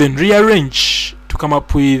 Then rearrange to come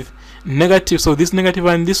up with negative, so this negative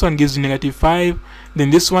and this one gives you negative 5, then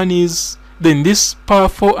this one is, then this power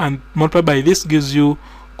 4 and multiply by this gives you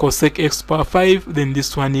cosec x power 5, then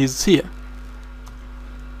this one is here.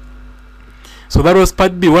 So that was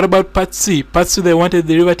part B. What about part C? Part C, they wanted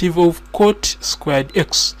the derivative of cot squared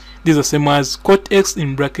x. This is the same as cot x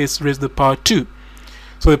in brackets raised to the power 2.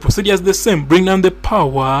 So the procedure is the same. Bring down the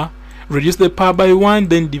power, reduce the power by 1,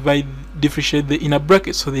 then differentiate the inner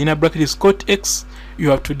bracket. So the inner bracket is cot x,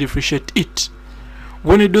 you have to differentiate it.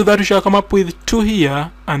 When you do that, you shall come up with 2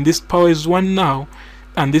 here, and this power is 1 now,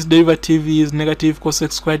 and this derivative is negative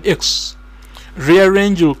cosec squared x.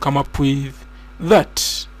 Rearrange, you'll come up with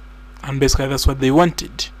that. And basically that's what they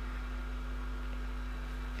wanted.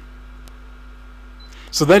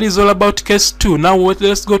 So that is all about case 2. Now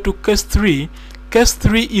let's go to case 3. Case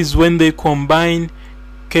 3 is when they combine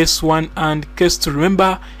case 1 and case 2.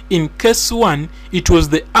 Remember, in case 1 it was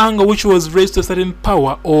the angle which was raised to a certain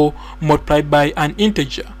power or multiplied by an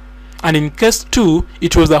integer, and in case 2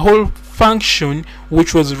 it was the whole function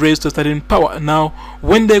which was raised to a certain power. Now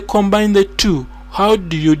when they combine the two, how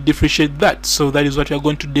do you differentiate that? So that is what we are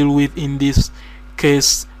going to deal with in this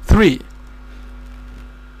case 3.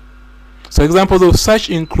 So examples of such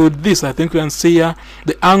include this. I think we can see here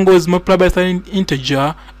the angle is multiplied by a certain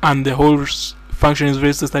integer and the whole function is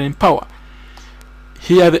raised to a certain power.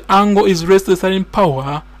 Here the angle is raised to a certain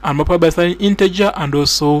power and multiplied by a certain integer, and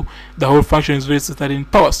also the whole function is raised to a certain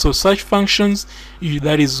power. So such functions,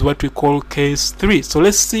 that is what we call case 3. So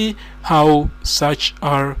let's see how such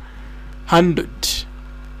are handled.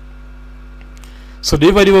 So the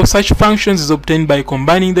derivative of such functions is obtained by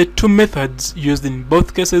combining the two methods used in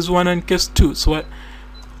both cases 1 and case 2. So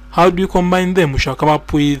how do you combine them? We shall come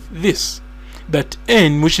up with this, that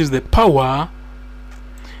n, which is the power,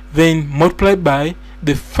 then multiply by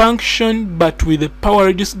the function but with the power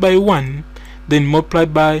reduced by 1, then multiply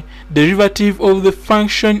by derivative of the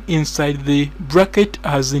function inside the bracket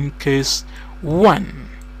as in case 1.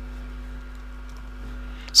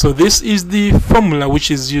 So this is the formula which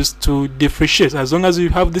is used to differentiate. As long as you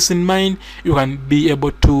have this in mind, you can be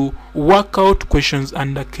able to work out questions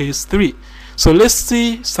under case 3. So let's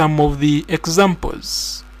see some of the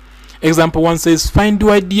examples. Example 1 says find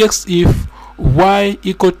dy dx if y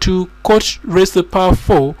equal to cot raised to the power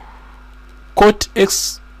 4 cot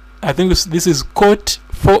x, I think this is cot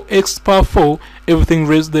 4x power 4, everything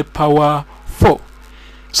raised to the power 4.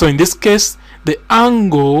 So in this case the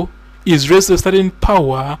angle is raised to a certain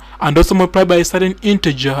power and also multiplied by a certain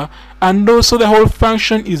integer, and also the whole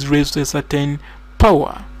function is raised to a certain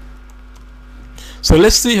power. So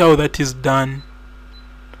let's see how that is done.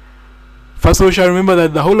 First of all, we shall remember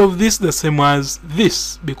that the whole of this is the same as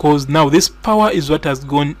this, because now this power is what has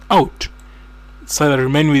gone out. So that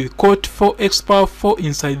remain with cot 4x power 4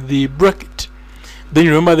 inside the bracket. Then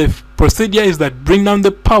remember the procedure is that bring down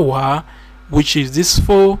the power, which is this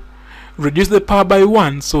 4, reduce the power by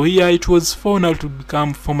 1. So here it was 4, now it will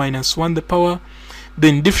become 4 minus 1 the power.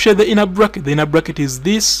 Then differentiate the inner bracket. The inner bracket is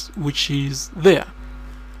this, which is there.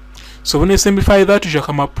 So when you simplify that, you shall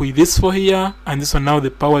come up with this 4 here, and this one now the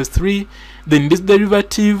power is 3. Then this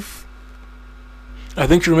derivative, I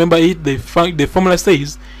think you remember it, the formula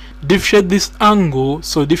says differentiate this angle.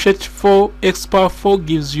 So differentiate 4x power 4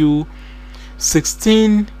 gives you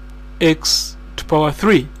 16x to power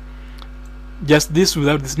 3. Just this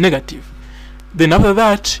without this negative. Then after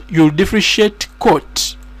that, you'll differentiate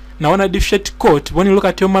cot. Now when I differentiate cot, when you look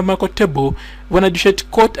at your mathematical table, when I differentiate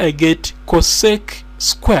cot, I get cosec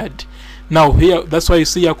squared. Now here, that's why you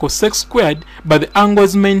see here cosec squared, but the angle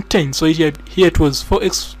is maintained. So here it was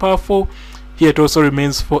 4x to power 4. Here it also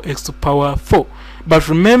remains 4x to power 4. But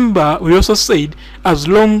remember, we also said as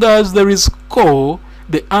long as there is co,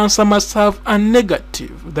 the answer must have a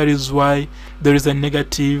negative. That is why there is a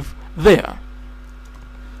negative there.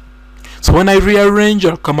 So when I rearrange,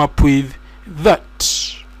 I'll come up with that.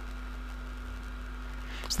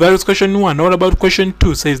 So that is question 1. What about question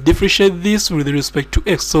 2? Says differentiate this with respect to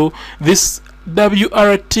x. So this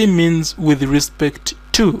WRT means with respect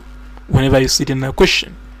to whenever you see it in a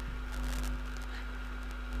question.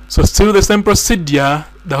 So still the same procedure.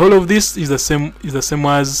 The whole of this is the same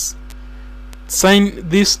as sine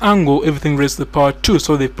this angle, everything raised to the power 2.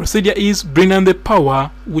 So the procedure is bring down the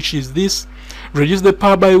power, which is this, reduce the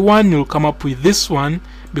power by 1, you'll come up with this one,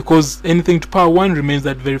 because anything to power 1 remains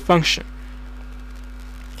that very function.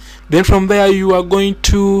 Then from there you are going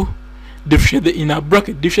to differentiate the inner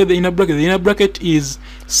bracket. Differentiate the inner bracket. The inner bracket is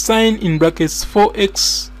sine in brackets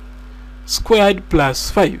 4x squared plus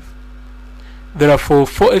 5. Therefore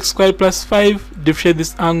 4x squared plus 5, differentiate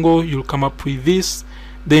this angle, you'll come up with this.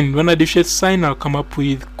 Then when I differentiate sine, I'll come up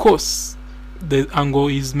with cos. The angle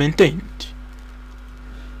is maintained.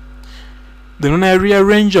 Then when I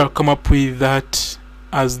rearrange, I'll come up with that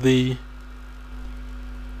as the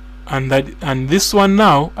and this one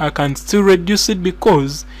now I can still reduce it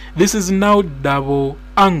because this is now double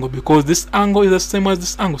angle, because this angle is the same as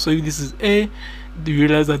this angle. So if this is A, you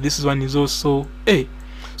realize that this one is also A.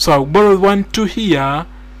 So I'll borrow 1, 2 here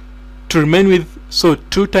to remain with, so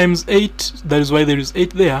 2 times 8, that is why there is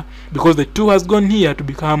 8 there, because the 2 has gone here to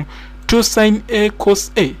become 2 sine A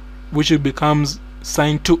cos A, which becomes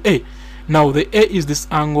sine 2A. Now the A is this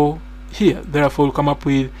angle here, therefore we'll come up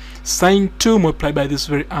with sine 2 multiplied by this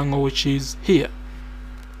very angle which is here.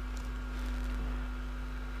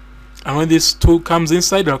 And when this 2 comes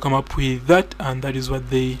inside, I'll come up with that, and that is what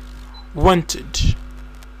they wanted.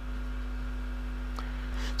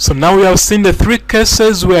 So now we have seen the 3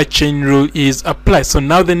 cases where chain rule is applied. So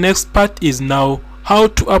now the next part is now how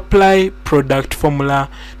to apply product formula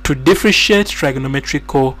to differentiate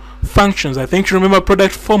trigonometrical functions. I think you remember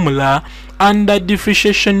product formula under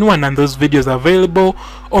differentiation 1, and those videos are available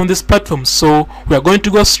on this platform. So we are going to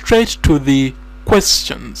go straight to the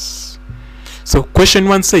questions. So question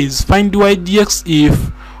 1 says find y dx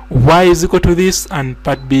if y is equal to this, and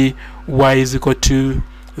part B, y is equal to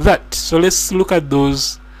that. So let's look at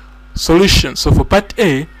those solutions. So for part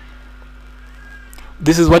A,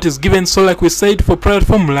 this is what is given. So like we said, for product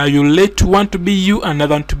formula, you let one to be u,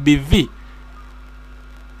 another one to be v.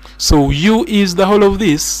 So u is the whole of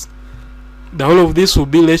this. The whole of this will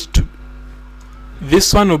be let to,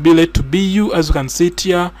 this one will be let to be u, as you can see it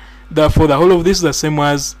here. Therefore the whole of this is the same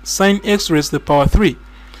as sine x raised to the power 3,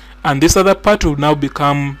 and this other part will now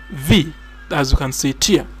become v, as you can see it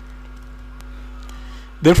here.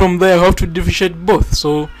 Then from there I have to differentiate both.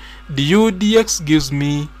 So du dx gives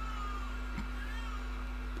me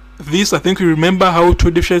this. I think you remember how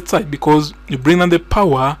to differentiate side, because you bring down the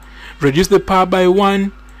power, reduce the power by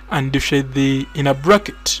 1, and differentiate the inner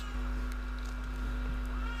bracket.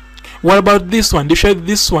 What about this one? Differentiate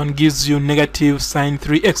this one gives you negative sine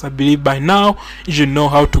 3x. I believe by now you should know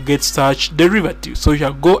how to get such derivative, so you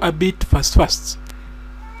shall go a bit fast.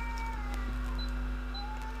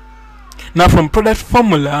 Now from product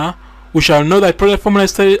formula, we shall know that product formula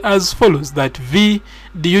is stated as follows, that v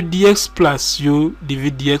du dx plus u dv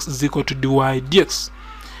dx is equal to dy dx.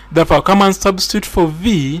 Therefore I'll come and substitute for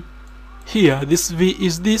v here. This v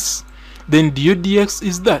is this, then du dx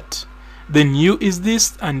is that, then u is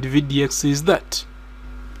this, and dv dx is that.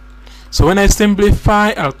 So when I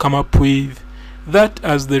simplify, I'll come up with that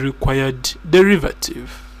as the required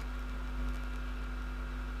derivative.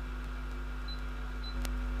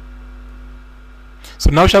 So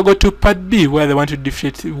now we shall go to part B, where they want to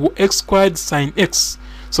differentiate x squared sine x.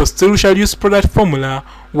 So still we shall use product formula,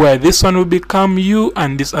 where this one will become u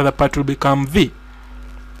and this other part will become v.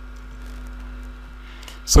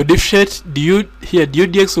 So differentiate du, here du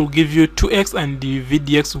dx will give you 2x and dv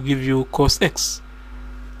dx will give you cos x.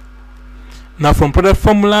 Now from product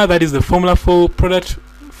formula, that is the formula for product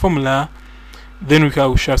formula, Then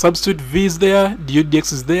we shall substitute v is there, du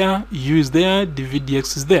dx is there, u is there, dv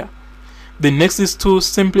dx is there. The next is to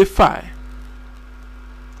simplify.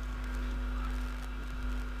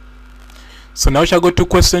 So now we shall go to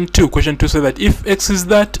question 2. Question 2 says that if x is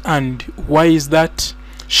that and y is that,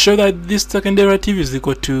 show that this second derivative is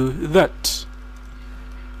equal to that.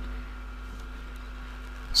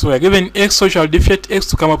 So we are given x, so we shall differentiate x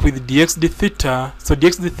to come up with dx d theta. So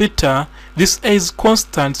dx d theta, this a is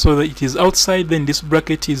constant, so that it is outside, then this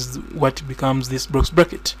bracket is what becomes this box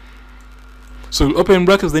bracket. So you open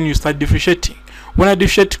brackets, then you start differentiating. When I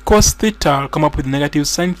differentiate cos theta, I'll come up with negative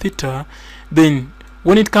sine theta. Then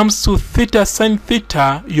when it comes to theta sine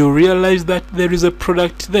theta, you realize that there is a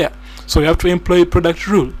product there. So you have to employ a product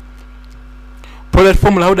rule. Product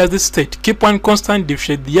formula, how does this state? Keep one constant,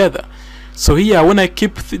 differentiate the other. So here, when I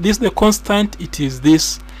keep this the constant, it is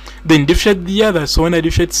this. Then differentiate the other. So when I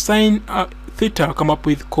differentiate sine theta, I'll come up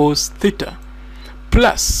with cos theta.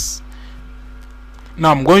 Plus,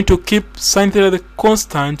 now I'm going to keep sine theta the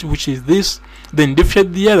constant, which is this. Then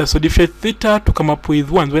differentiate the other. So differentiate theta to come up with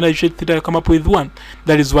 1. When I differentiate theta, I come up with 1.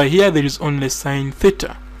 That is why here there is only sine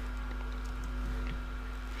theta.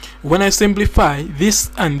 When I simplify,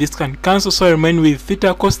 this and this can cancel, so I remain with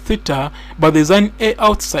theta cos theta, but there's an a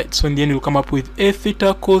outside, so in the end we'll come up with a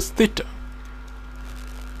theta cos theta.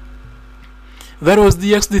 That was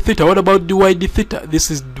dx d theta. What about dy d theta?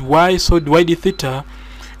 This is y, so dy d theta,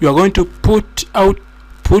 you are going to put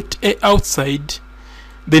a outside,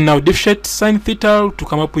 then now differentiate sine theta to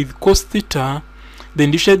come up with cos theta,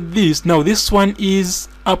 then differentiate this. Now this one is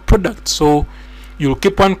a product, so you'll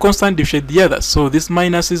keep one constant, differentiate the other. So this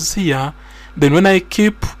minus is here. Then when I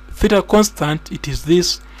keep theta constant, it is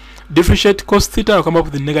this. Differentiate cos theta, I'll come up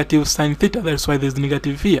with the negative sine theta. That's why there's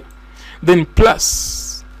negative here. Then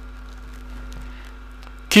plus.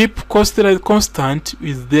 Keep cos theta constant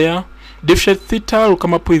is there. Differentiate theta, will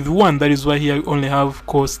come up with 1. That is why here I only have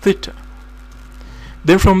cos theta.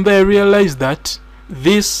 Then from there, I realize that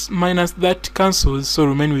this minus that cancels, so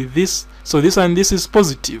remain with this. So this and this is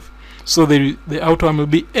positive. So the outer one will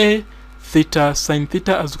be a theta sine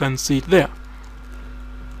theta, as you can see it there.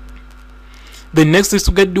 The next is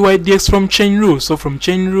to get dy dx from chain rule. So from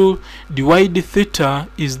chain rule, dy d theta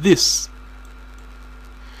is this.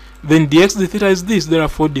 Then dx d theta is this.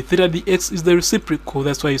 Therefore, d theta dx is the reciprocal.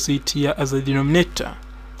 That's why you see it here as a denominator.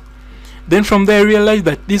 Then from there, I realize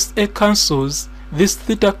that this a cancels, this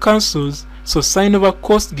theta cancels. So sine over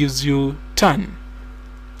cos gives you tan.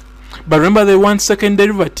 But remember the 1 second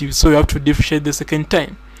derivative, so you have to differentiate the second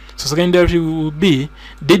time. So second derivative will be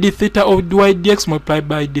d d theta of dy dx multiplied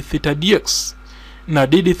by d theta dx. Now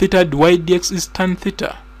d d theta dy dx is tan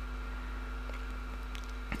theta,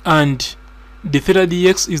 and d theta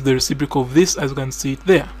dx is the reciprocal of this, as you can see it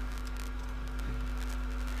there.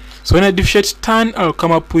 So when I differentiate tan, I'll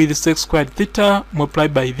come up with sec squared theta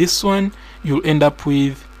multiplied by this one. You'll end up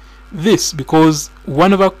with this, because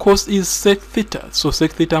 1 over cos is sec theta, so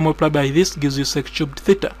sec theta multiplied by this gives you sec cubed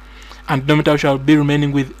theta, and denominator shall be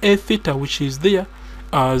remaining with a theta, which is there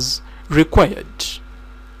as required.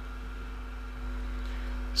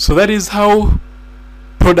 So that is how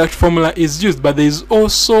product formula is used, but there is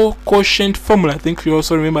also quotient formula. I think you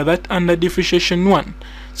also remember that under differentiation 1.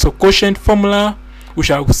 So quotient formula, we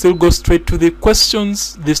shall still go straight to the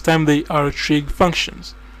questions. This time they are trig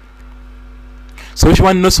functions. So if you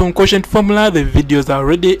want to know some quotient formula, the videos are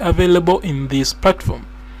already available in this platform.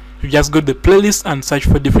 You just go to the playlist and search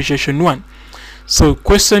for differentiation 1. So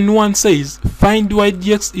question 1 says, find dy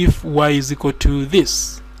dx if y is equal to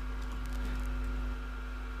this.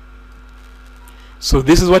 So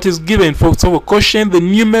this is what is given. For quotient, the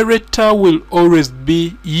numerator will always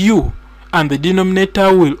be u and the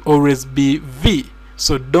denominator will always be v.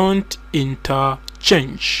 So don't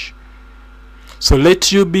interchange. So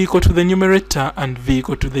let u be equal to the numerator and v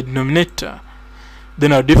equal to the denominator.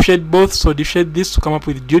 Then I'll differentiate both, so differentiate this to come up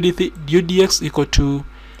with du dx equal to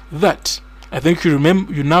that. I think you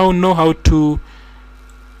now know how to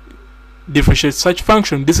differentiate such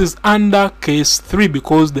function. This is under case 3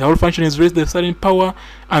 because the whole function is raised to a certain power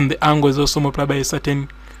and the angle is also multiplied by a certain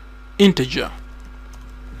integer.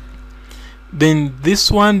 Then this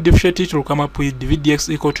one, differentiate it, will come up with dv dx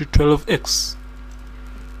equal to 12x.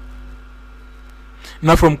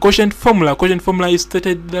 Now from quotient formula is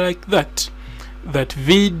stated like that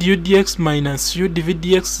v du dx minus u dv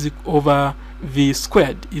dx over v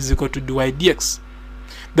squared is equal to dy dx.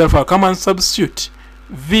 Therefore, come and substitute.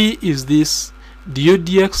 V is this, du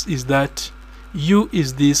dx is that, u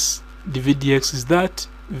is this, dv dx is that,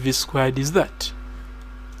 v squared is that.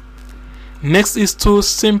 Next is to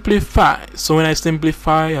simplify. So when I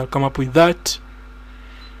simplify, I'll come up with that.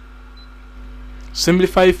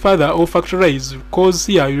 simplify further or factorize, because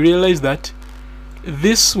here you realize that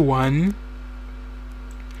this one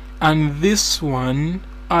and this one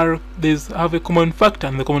have a common factor,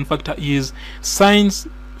 and the common factor is sine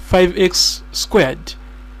 5x squared,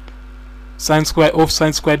 sine square of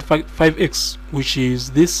sine squared 5x, which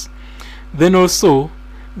is this. Then also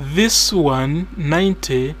this one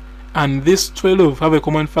 90 and this 12 have a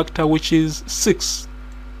common factor, which is 6,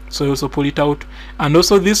 so you also pull it out. And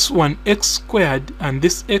also this one x squared and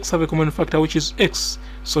this x have a common factor, which is x,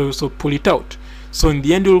 so you also pull it out. So in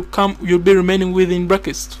the end you'll be remaining with, in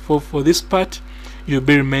brackets, for this part you'll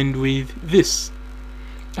be remained with this,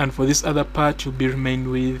 and for this other part you'll be remained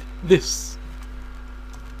with this.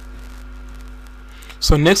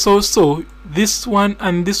 So next also this one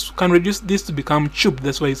and this can reduce this to become cubed,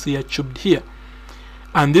 that's why you see a cubed here.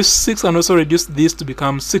 And this 6 can also reduce this to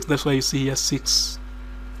become 6, that's why you see here 6.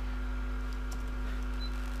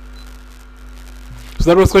 So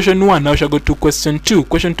that was question 1. Now we shall go to question 2.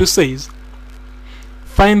 Question 2 says,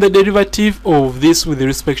 find the derivative of this with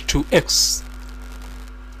respect to x.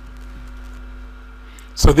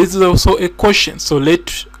 So this is also a quotient, so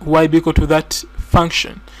let y be equal to that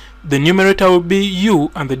function. The numerator will be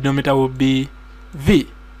u and the denominator will be v.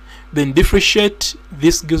 Then differentiate,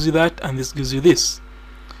 this gives you that and this gives you this.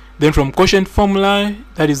 Then from quotient formula,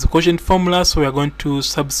 that is the quotient formula, so we are going to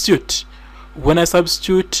substitute. When I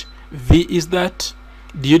substitute, v is that,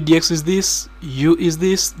 du dx is this, u is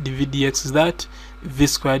this, dv dx is that, v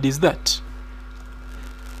squared is that.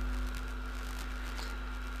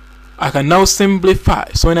 I can now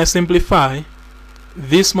simplify. So when I simplify,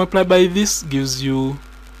 this multiplied by this gives you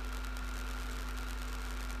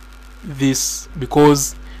this,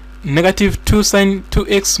 because negative 2 sine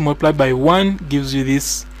 2x multiplied by 1 gives you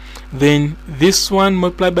this. Then this one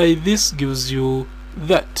multiplied by this gives you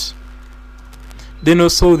that. Then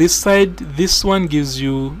also this side, this one gives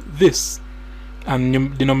you this,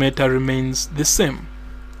 and denominator remains the same.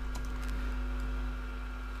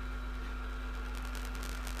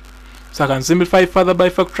 So I can simplify further by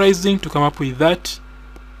factorizing to come up with that.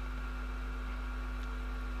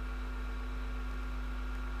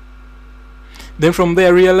 Then from there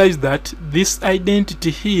I realize that this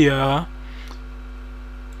identity here,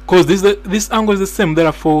 because this angle is the same,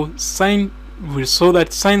 therefore sine, we saw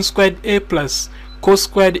that sine squared a plus cos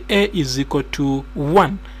squared a is equal to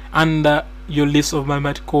 1 under your list of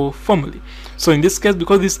mathematical formulae. So in this case,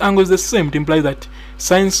 because this angle is the same, it implies that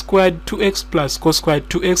sine squared 2x plus cos squared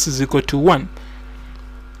 2x is equal to 1.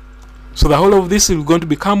 So the whole of this is going to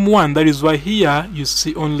become 1. That is why here you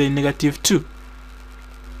see only negative 2.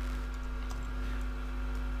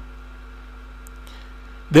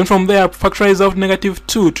 Then from there, factorize out negative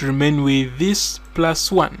 2 to remain with this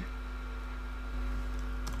plus 1.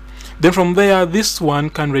 Then from there, this one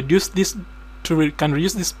can reduce this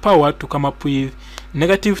this power to come up with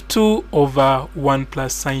negative 2 over 1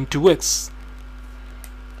 plus sine 2x,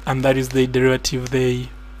 and that is the derivative they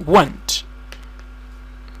want.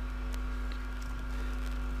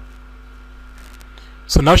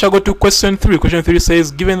 So now shall go to question 3. Question 3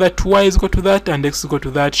 says, given that y is equal to that and x is equal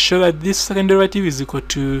to that, show that this second derivative is equal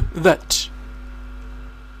to that.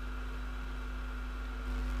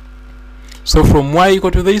 So from y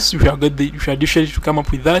equal to this, if you are differentiated to come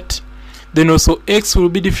up with that. Then also x will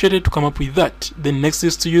be differentiated to come up with that. Then next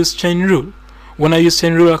is to use chain rule. When I use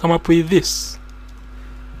chain rule, I'll come up with this.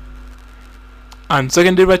 And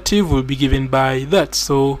second derivative will be given by that.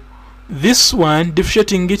 So this one,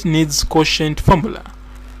 differentiating it needs quotient formula.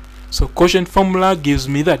 So quotient formula gives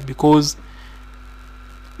me that, because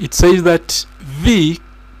it says that v,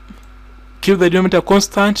 keep the denominator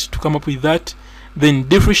constant to come up with that, then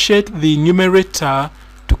differentiate the numerator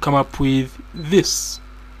to come up with this.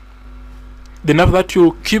 Then after that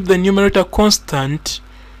you'll keep the numerator constant,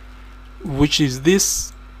 which is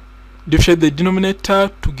this, differentiate the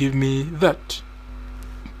denominator to give me that.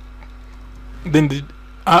 Then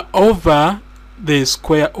over the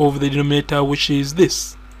square of the denominator, which is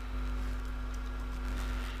this.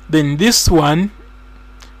 Then this one,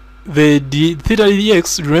 the theta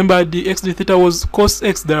dx, remember the x d theta was cos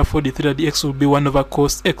x, therefore the theta dx will be 1 over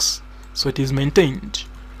cos x, so it is maintained.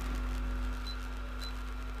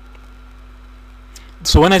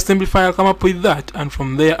 So when I simplify, I'll come up with that, and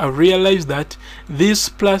from there I realize that this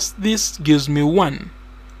plus this gives me 1,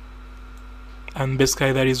 and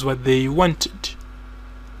basically that is what they wanted.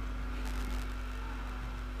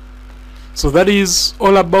 So that is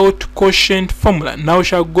all about quotient formula. Now we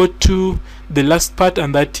shall go to the last part,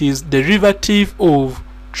 and that is derivative of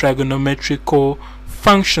trigonometrical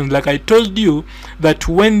functions. Like I told you that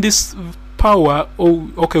when this power, or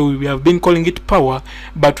okay, we have been calling it power,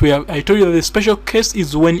 but I told you that the special case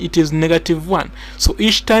is when it is -1. So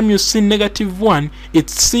each time you see -1, it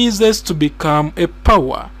ceases to become a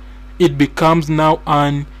power. It becomes now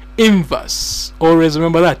an inverse. Always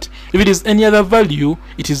remember that. If it is any other value,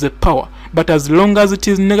 it is a power. But as long as it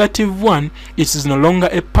is -1, it is no longer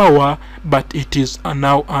a power, but it is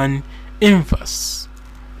now an inverse.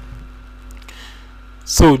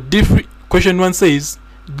 So question 1 says,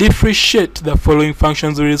 differentiate the following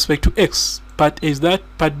functions with respect to x. Part A is that,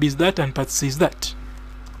 part B is that, and part C is that.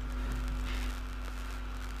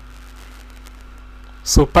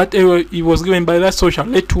 So part A, it was given by that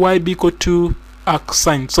solution. Let y be equal to arc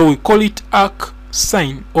sine. So we call it arc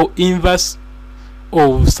sine, or inverse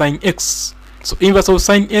of sine x. So inverse of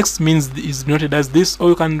sine x means is noted as this, or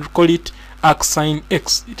you can call it arc sine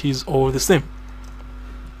x. It is all the same.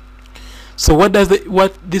 So what does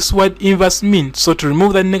this word inverse mean? So to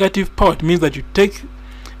remove that negative power, it means that you take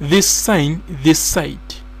this sign this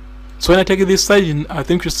side. So when I take this side, I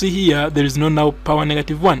think you see here there is no now power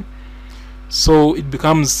 -1. So it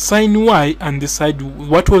becomes sine y, and this side,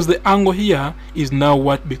 what was the angle here, is now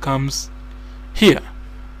what becomes here.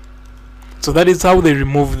 So that is how they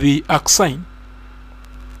remove the arc sine.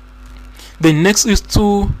 The next is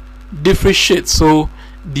to differentiate. So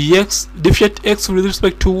differentiate x with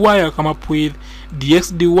respect to y. I'll come up with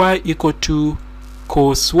dx dy equal to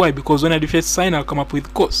cos y, because when I differentiate sine, I'll come up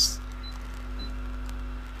with cos.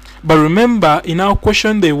 But remember, in our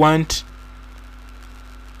question they want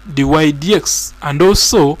dy dx, and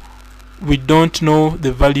also we don't know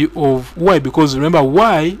the value of y, because remember,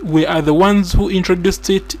 y, we are the ones who introduced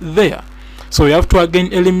it there. So we have to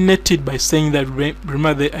again eliminate it by saying that,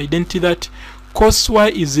 remember the identity, that cos y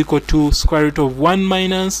is equal to square root of 1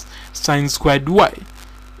 minus sine squared y,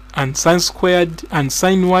 and sine squared and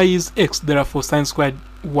sine y is x, therefore sine squared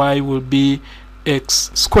y will be x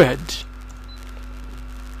squared.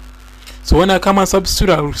 So when I come and substitute,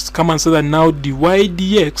 I'll come and say that now dy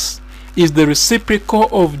dx is the reciprocal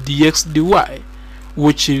of dx dy,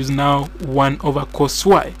 which is now 1 over cos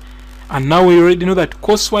y. And now we already know that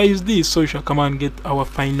cos y is this, so we shall come and get our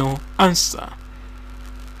final answer.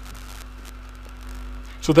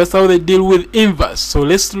 So that's how they deal with inverse. So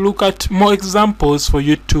let's look at more examples for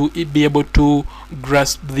you to be able to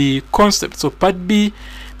grasp the concept. So part B,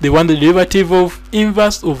 they want the derivative of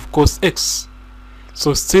inverse of cos x.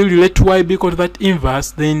 So still you let y be equal to that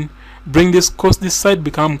inverse, then bring this cos this side,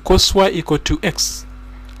 become cos y equal to x.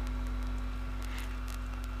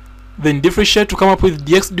 Then differentiate to come up with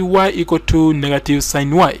dx dy equal to negative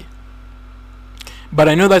sine y. But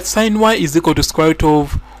I know that sine y is equal to square root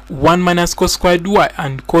of 1 minus cos squared y,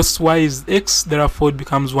 and cos y is x, therefore it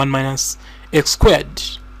becomes 1 minus x squared.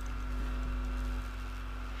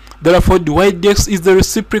 Therefore dy dx is the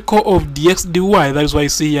reciprocal of dx dy. That is why you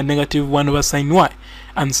see here negative 1 over sine y,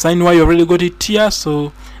 and sine y you already got it here,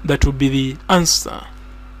 so that will be the answer.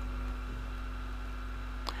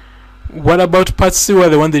 What about part C, where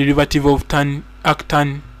they want the derivative of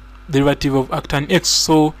arctan x?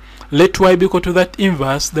 So let y be equal to that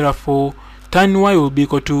inverse, therefore tan y will be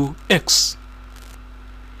equal to x.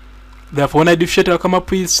 Therefore when I differentiate, I'll come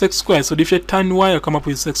up with sec squared. So differentiate tan y, I'll come up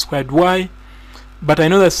with sec squared y. But I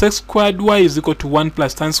know that sec squared y is equal to 1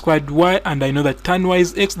 plus tan squared y, and I know that tan y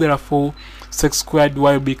is x, therefore sec squared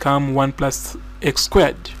y will become 1 plus x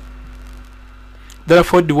squared.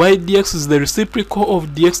 Therefore dy dx is the reciprocal of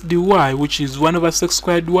dx dy, which is 1 over sec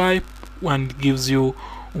squared y, and gives you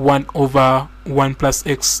 1 over 1 plus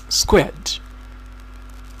x squared.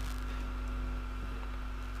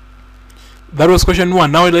 That was question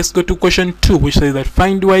 1. Now let's go to question 2, which says that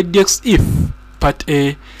find dy dx if part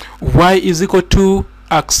A, y is equal to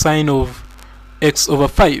arc sine of x over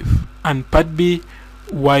 5, and part B,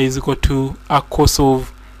 y is equal to arc cos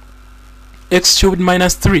of x cubed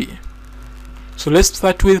minus 3. So let's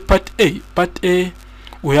start with part A. Part A,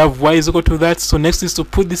 we have y is equal to that, so next is to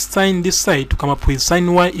put this sign this side to come up with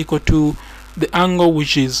sine y equal to the angle,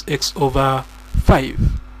 which is x over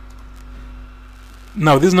 5.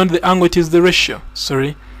 Now this is not the angle, it is the ratio,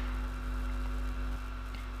 sorry.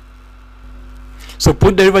 So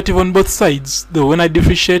put derivative on both sides. Though when I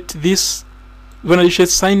differentiate this, when I differentiate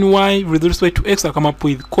sine y with respect to x, I'll come up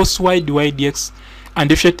with cos y dy dx, and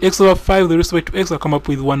differentiate x over 5 with respect to x, I'll come up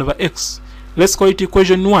with 1 over x. Let's call it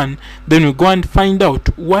equation 1. Then we go and find out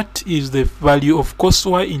what is the value of cos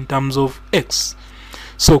y in terms of x.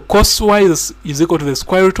 So cos y is equal to the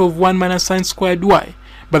square root of 1 minus sine squared y.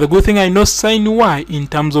 But the good thing, I know sine y in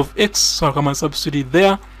terms of x, so I'll come and substitute it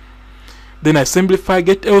there. Then I simplify,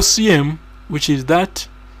 get LCM, which is that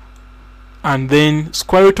and then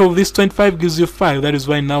square root of this 25 gives you 5. That is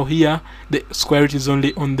why now here the square root is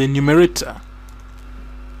only on the numerator.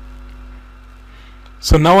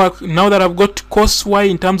 So now that I've got cos y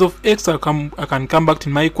in terms of x, I can come back to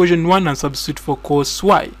my equation 1 and substitute for cos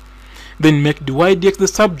y. Then make dy dx the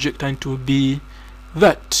subject, and it will be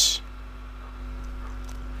that.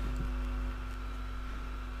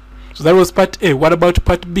 So that was part A. What about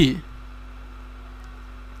part B?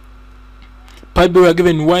 Part B, we are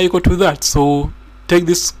given y equal to that. So take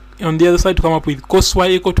this on the other side to come up with cos y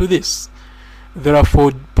equal to this.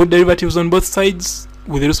 Therefore, put derivatives on both sides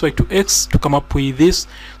with respect to x to come up with this.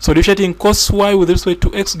 So differentiating cos y with respect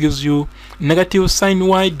to x gives you negative sin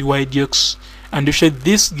y dy dx, and differentiate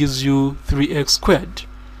this gives you 3x squared.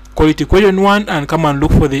 Call it equation 1 and come and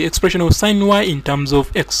look for the expression of sin y in terms of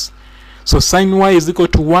x. So sin y is equal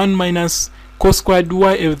to 1 minus cos squared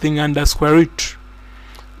y, everything under square root.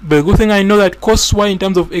 But the good thing, I know that cos y in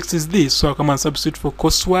terms of x is this, so I'll come and substitute for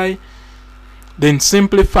cos y. Then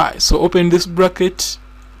simplify. So open this bracket,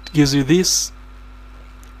 it gives you this.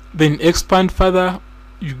 Then expand further,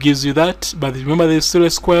 it gives you that. But remember, there's still a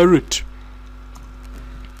square root.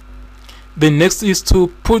 Then next is to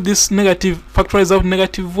put this negative, factorize out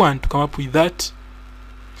negative 1 to come up with that.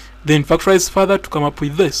 Then factorize further to come up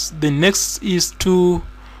with this. Then next is to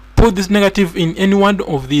put this negative in any one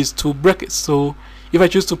of these two brackets. So if I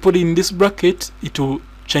choose to put it in this bracket, it will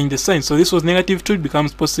change the sign. So this was negative 2, it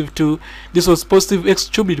becomes positive 2. This was positive x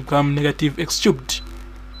cubed, it becomes negative x cubed.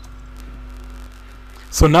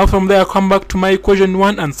 So now from there, I'll come back to my equation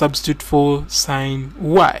 1 and substitute for sin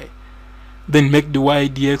y. Then make dy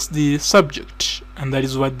dx the subject, and that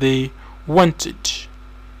is what they wanted.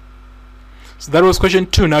 So that was question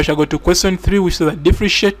 2. Now I shall go to question 3, which says that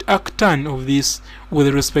differentiate arctan of this with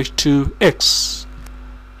respect to x.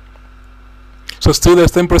 So still the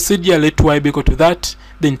same procedure, let y be equal to that,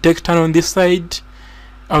 then take tan on this side,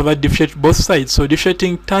 out of that differentiate both sides. So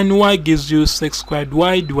differentiating tan y gives you sec squared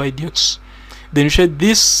y dy dx. Then differentiate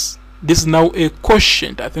this is now a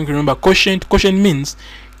quotient. I think you remember quotient. Quotient means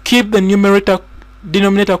keep the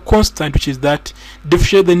denominator constant, which is that,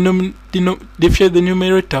 differentiate the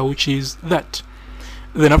numerator, which is that.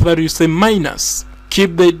 Then after that you say minus,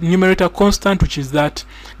 keep the numerator constant, which is that,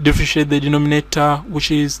 differentiate the denominator, which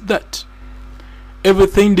is that.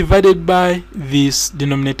 Everything divided by this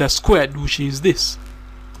denominator squared, which is this.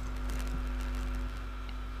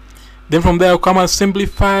 Then from there I'll come and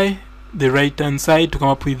simplify the right hand side to come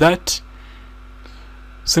up with that.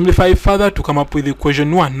 Simplify further to come up with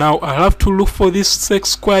equation 1. Now I'll have to look for this sec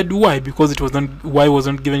squared y because y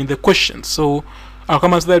wasn't given in the question. So I'll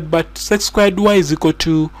come and say that, but sec squared y is equal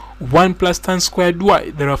to 1 plus tan squared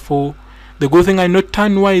y. Therefore, the good thing, I know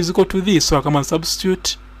tan y is equal to this, so I'll come and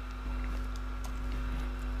substitute.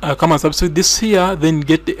 I'll come and substitute this here, then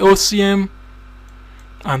get the LCM,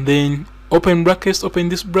 and then open brackets, open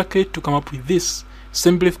this bracket to come up with this.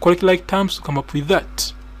 Simplify correct like terms to come up with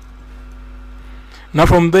that. Now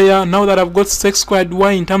from there, now that I've got sec squared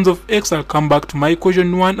y in terms of x, I'll come back to my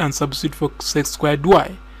equation 1 and substitute for sec squared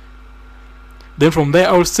y. Then from there,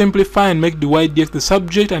 I'll simplify and make dy dx the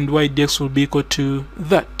subject, and dy dx will be equal to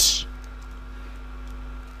that.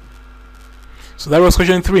 So that was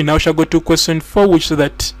question 3. Now we shall go to question 4, which says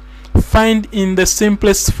that find in the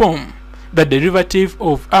simplest form the derivative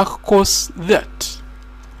of arc cos that.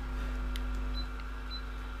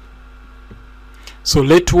 So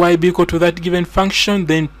let y be equal to that given function,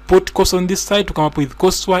 then put cos on this side to come up with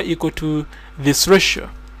cos y equal to this ratio.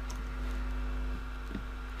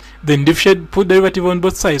 Then differentiate, put derivative on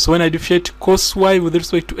both sides. So when I differentiate cos y with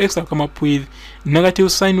respect to x, I'll come up with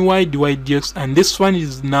negative sin y dy dx, and this one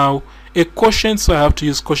is now a quotient, so I have to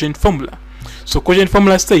use quotient formula. So quotient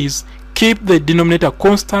formula says keep the denominator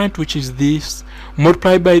constant, which is this,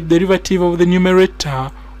 multiplied by the derivative of the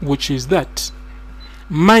numerator, which is that,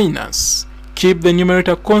 minus keep the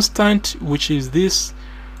numerator constant, which is this,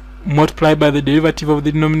 multiplied by the derivative of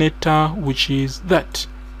the denominator, which is that.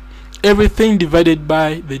 Everything divided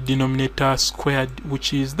by the denominator squared,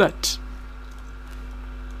 which is that.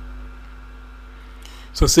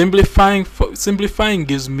 So simplifying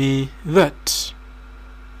gives me that.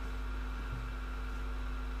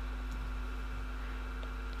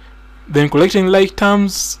 Then collecting like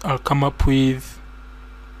terms, I'll come up with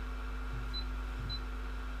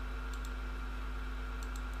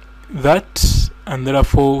that, and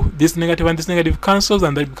therefore this negative and this negative cancels,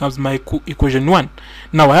 and that becomes my equation 1.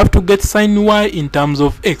 Now I have to get sin y in terms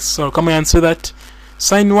of x, so I'll come and say that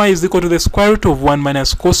sin y is equal to the square root of 1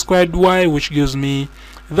 minus cos squared y, which gives me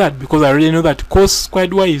that, because I already know that cos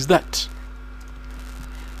squared y is that.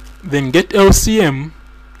 Then get LCM,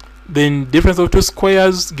 Then difference of two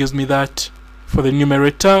squares gives me that for the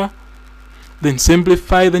numerator. Then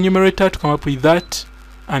simplify the numerator to come up with that,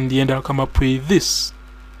 and in the end I'll come up with this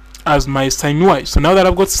as my sine y. So now that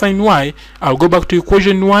I've got sine y, I'll go back to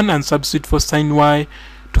equation 1 and substitute for sine y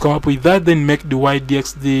to come up with that, then make the y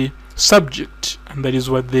dx the subject, and that is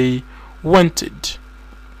what they wanted.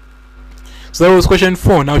 So that was question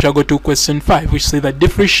 4. Now we shall go to question 5, which says that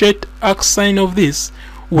differentiate arc sine of this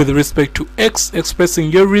with respect to x,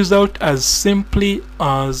 expressing your result as simply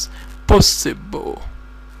as possible.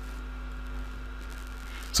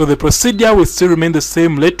 So the procedure will still remain the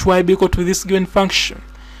same. Let y be equal to this given function.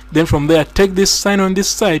 Then from there, take this sign on this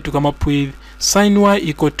side to come up with sine y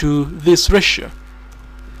equal to this ratio.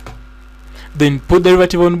 Then put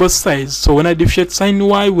derivative on both sides. So when I differentiate sine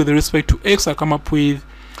y with respect to x, I come up with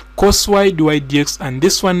cos y dy dx, and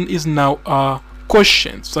this one is now a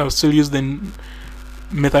quotient. So I'll still use the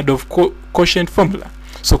method of quotient formula.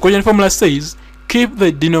 So quotient formula says keep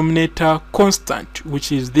the denominator constant,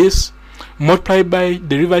 which is this, multiplied by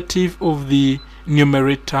derivative of the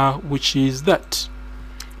numerator, which is that,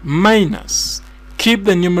 minus keep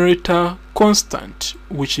the numerator constant,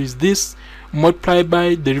 which is this, multiplied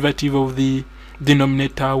by derivative of the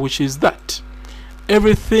denominator, which is that.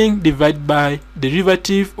 Everything divided by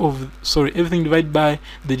derivative of, everything divided by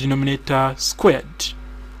the denominator squared.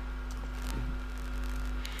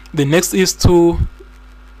 The next is to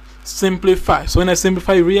simplify. So when I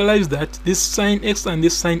simplify, realize that this sine x and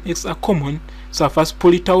this sine x are common. So I first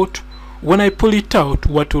pull it out. When I pull it out,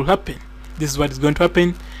 what will happen? This is what is going to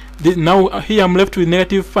happen. Now here I'm left with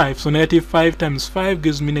negative 5. So negative 5 times 5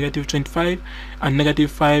 gives me negative 25, and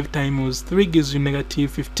negative 5 times 3 gives you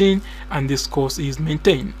negative 15, and this course is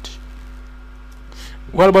maintained.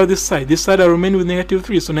 What about this side? This side I remain with negative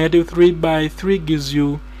 3. So negative 3 by 3 gives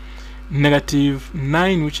you negative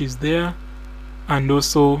 9, which is there, and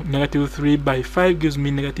also negative 3 by 5 gives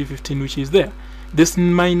me negative 15, which is there. This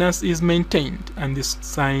minus is maintained, and this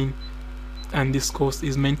sign and this cos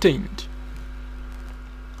is maintained.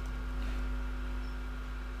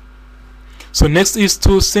 So next is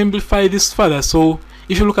to simplify this further. So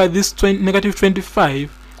if you look at this, negative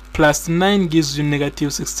 25 plus 9 gives you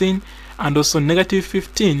negative 16, and also negative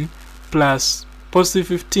 15 plus positive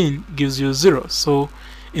 15 gives you 0. So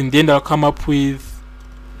in the end I'll come up with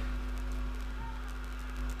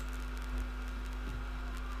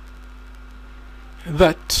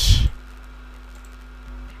that,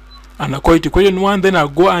 and according to equation 1, then I'll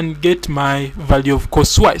go and get my value of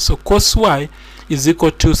cos y. So cos y is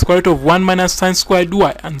equal to square root of 1 minus sine squared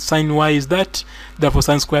y, and sine y is that, therefore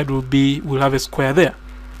sine squared will have a square there.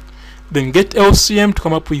 Then get LCM to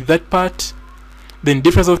come up with that part. Then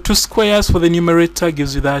difference of two squares for the numerator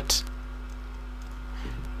gives you that.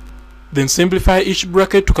 Then simplify each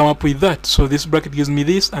bracket to come up with that. So this bracket gives me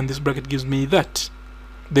this, and this bracket gives me that.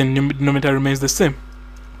 Then denominator remains the same.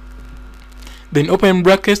 Then open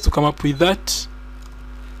brackets to come up with that.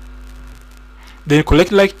 Then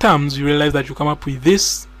collect like terms, you realize that you come up with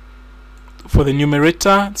this for the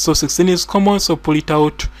numerator. So 16 is common, so pull it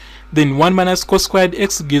out. Then 1 minus cos squared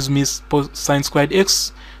x gives me sine squared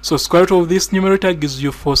x. So square root of this numerator gives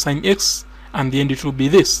you 4 sine x, and the end it will be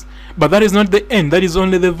this. But that is not the end, that is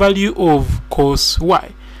only the value of cos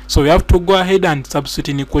y. So we have to go ahead and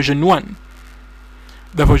substitute in equation 1.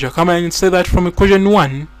 Therefore you come and say that from equation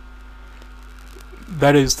 1,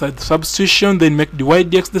 that is the substitution, then make the y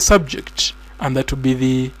dx the subject, and that will be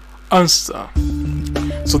the answer.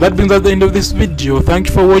 So that brings us the end of this video. Thank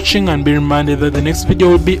you for watching, and be reminded that the next video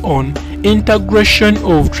will be on integration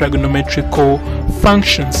of trigonometrical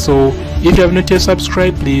functions. So if you have not yet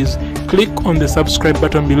subscribed, please click on the subscribe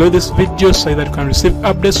button below this video so that you can receive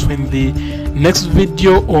updates when the next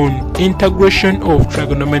video on integration of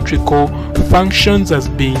trigonometrical functions has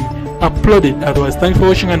been uploaded. Otherwise, thank you for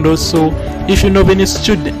watching, and also if you know of any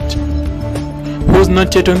student who's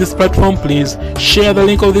not yet on this platform, please share the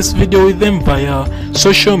link of this video with them via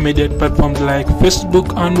social media platforms like Facebook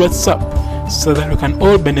and WhatsApp, so that we can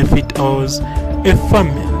all benefit as a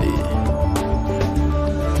family.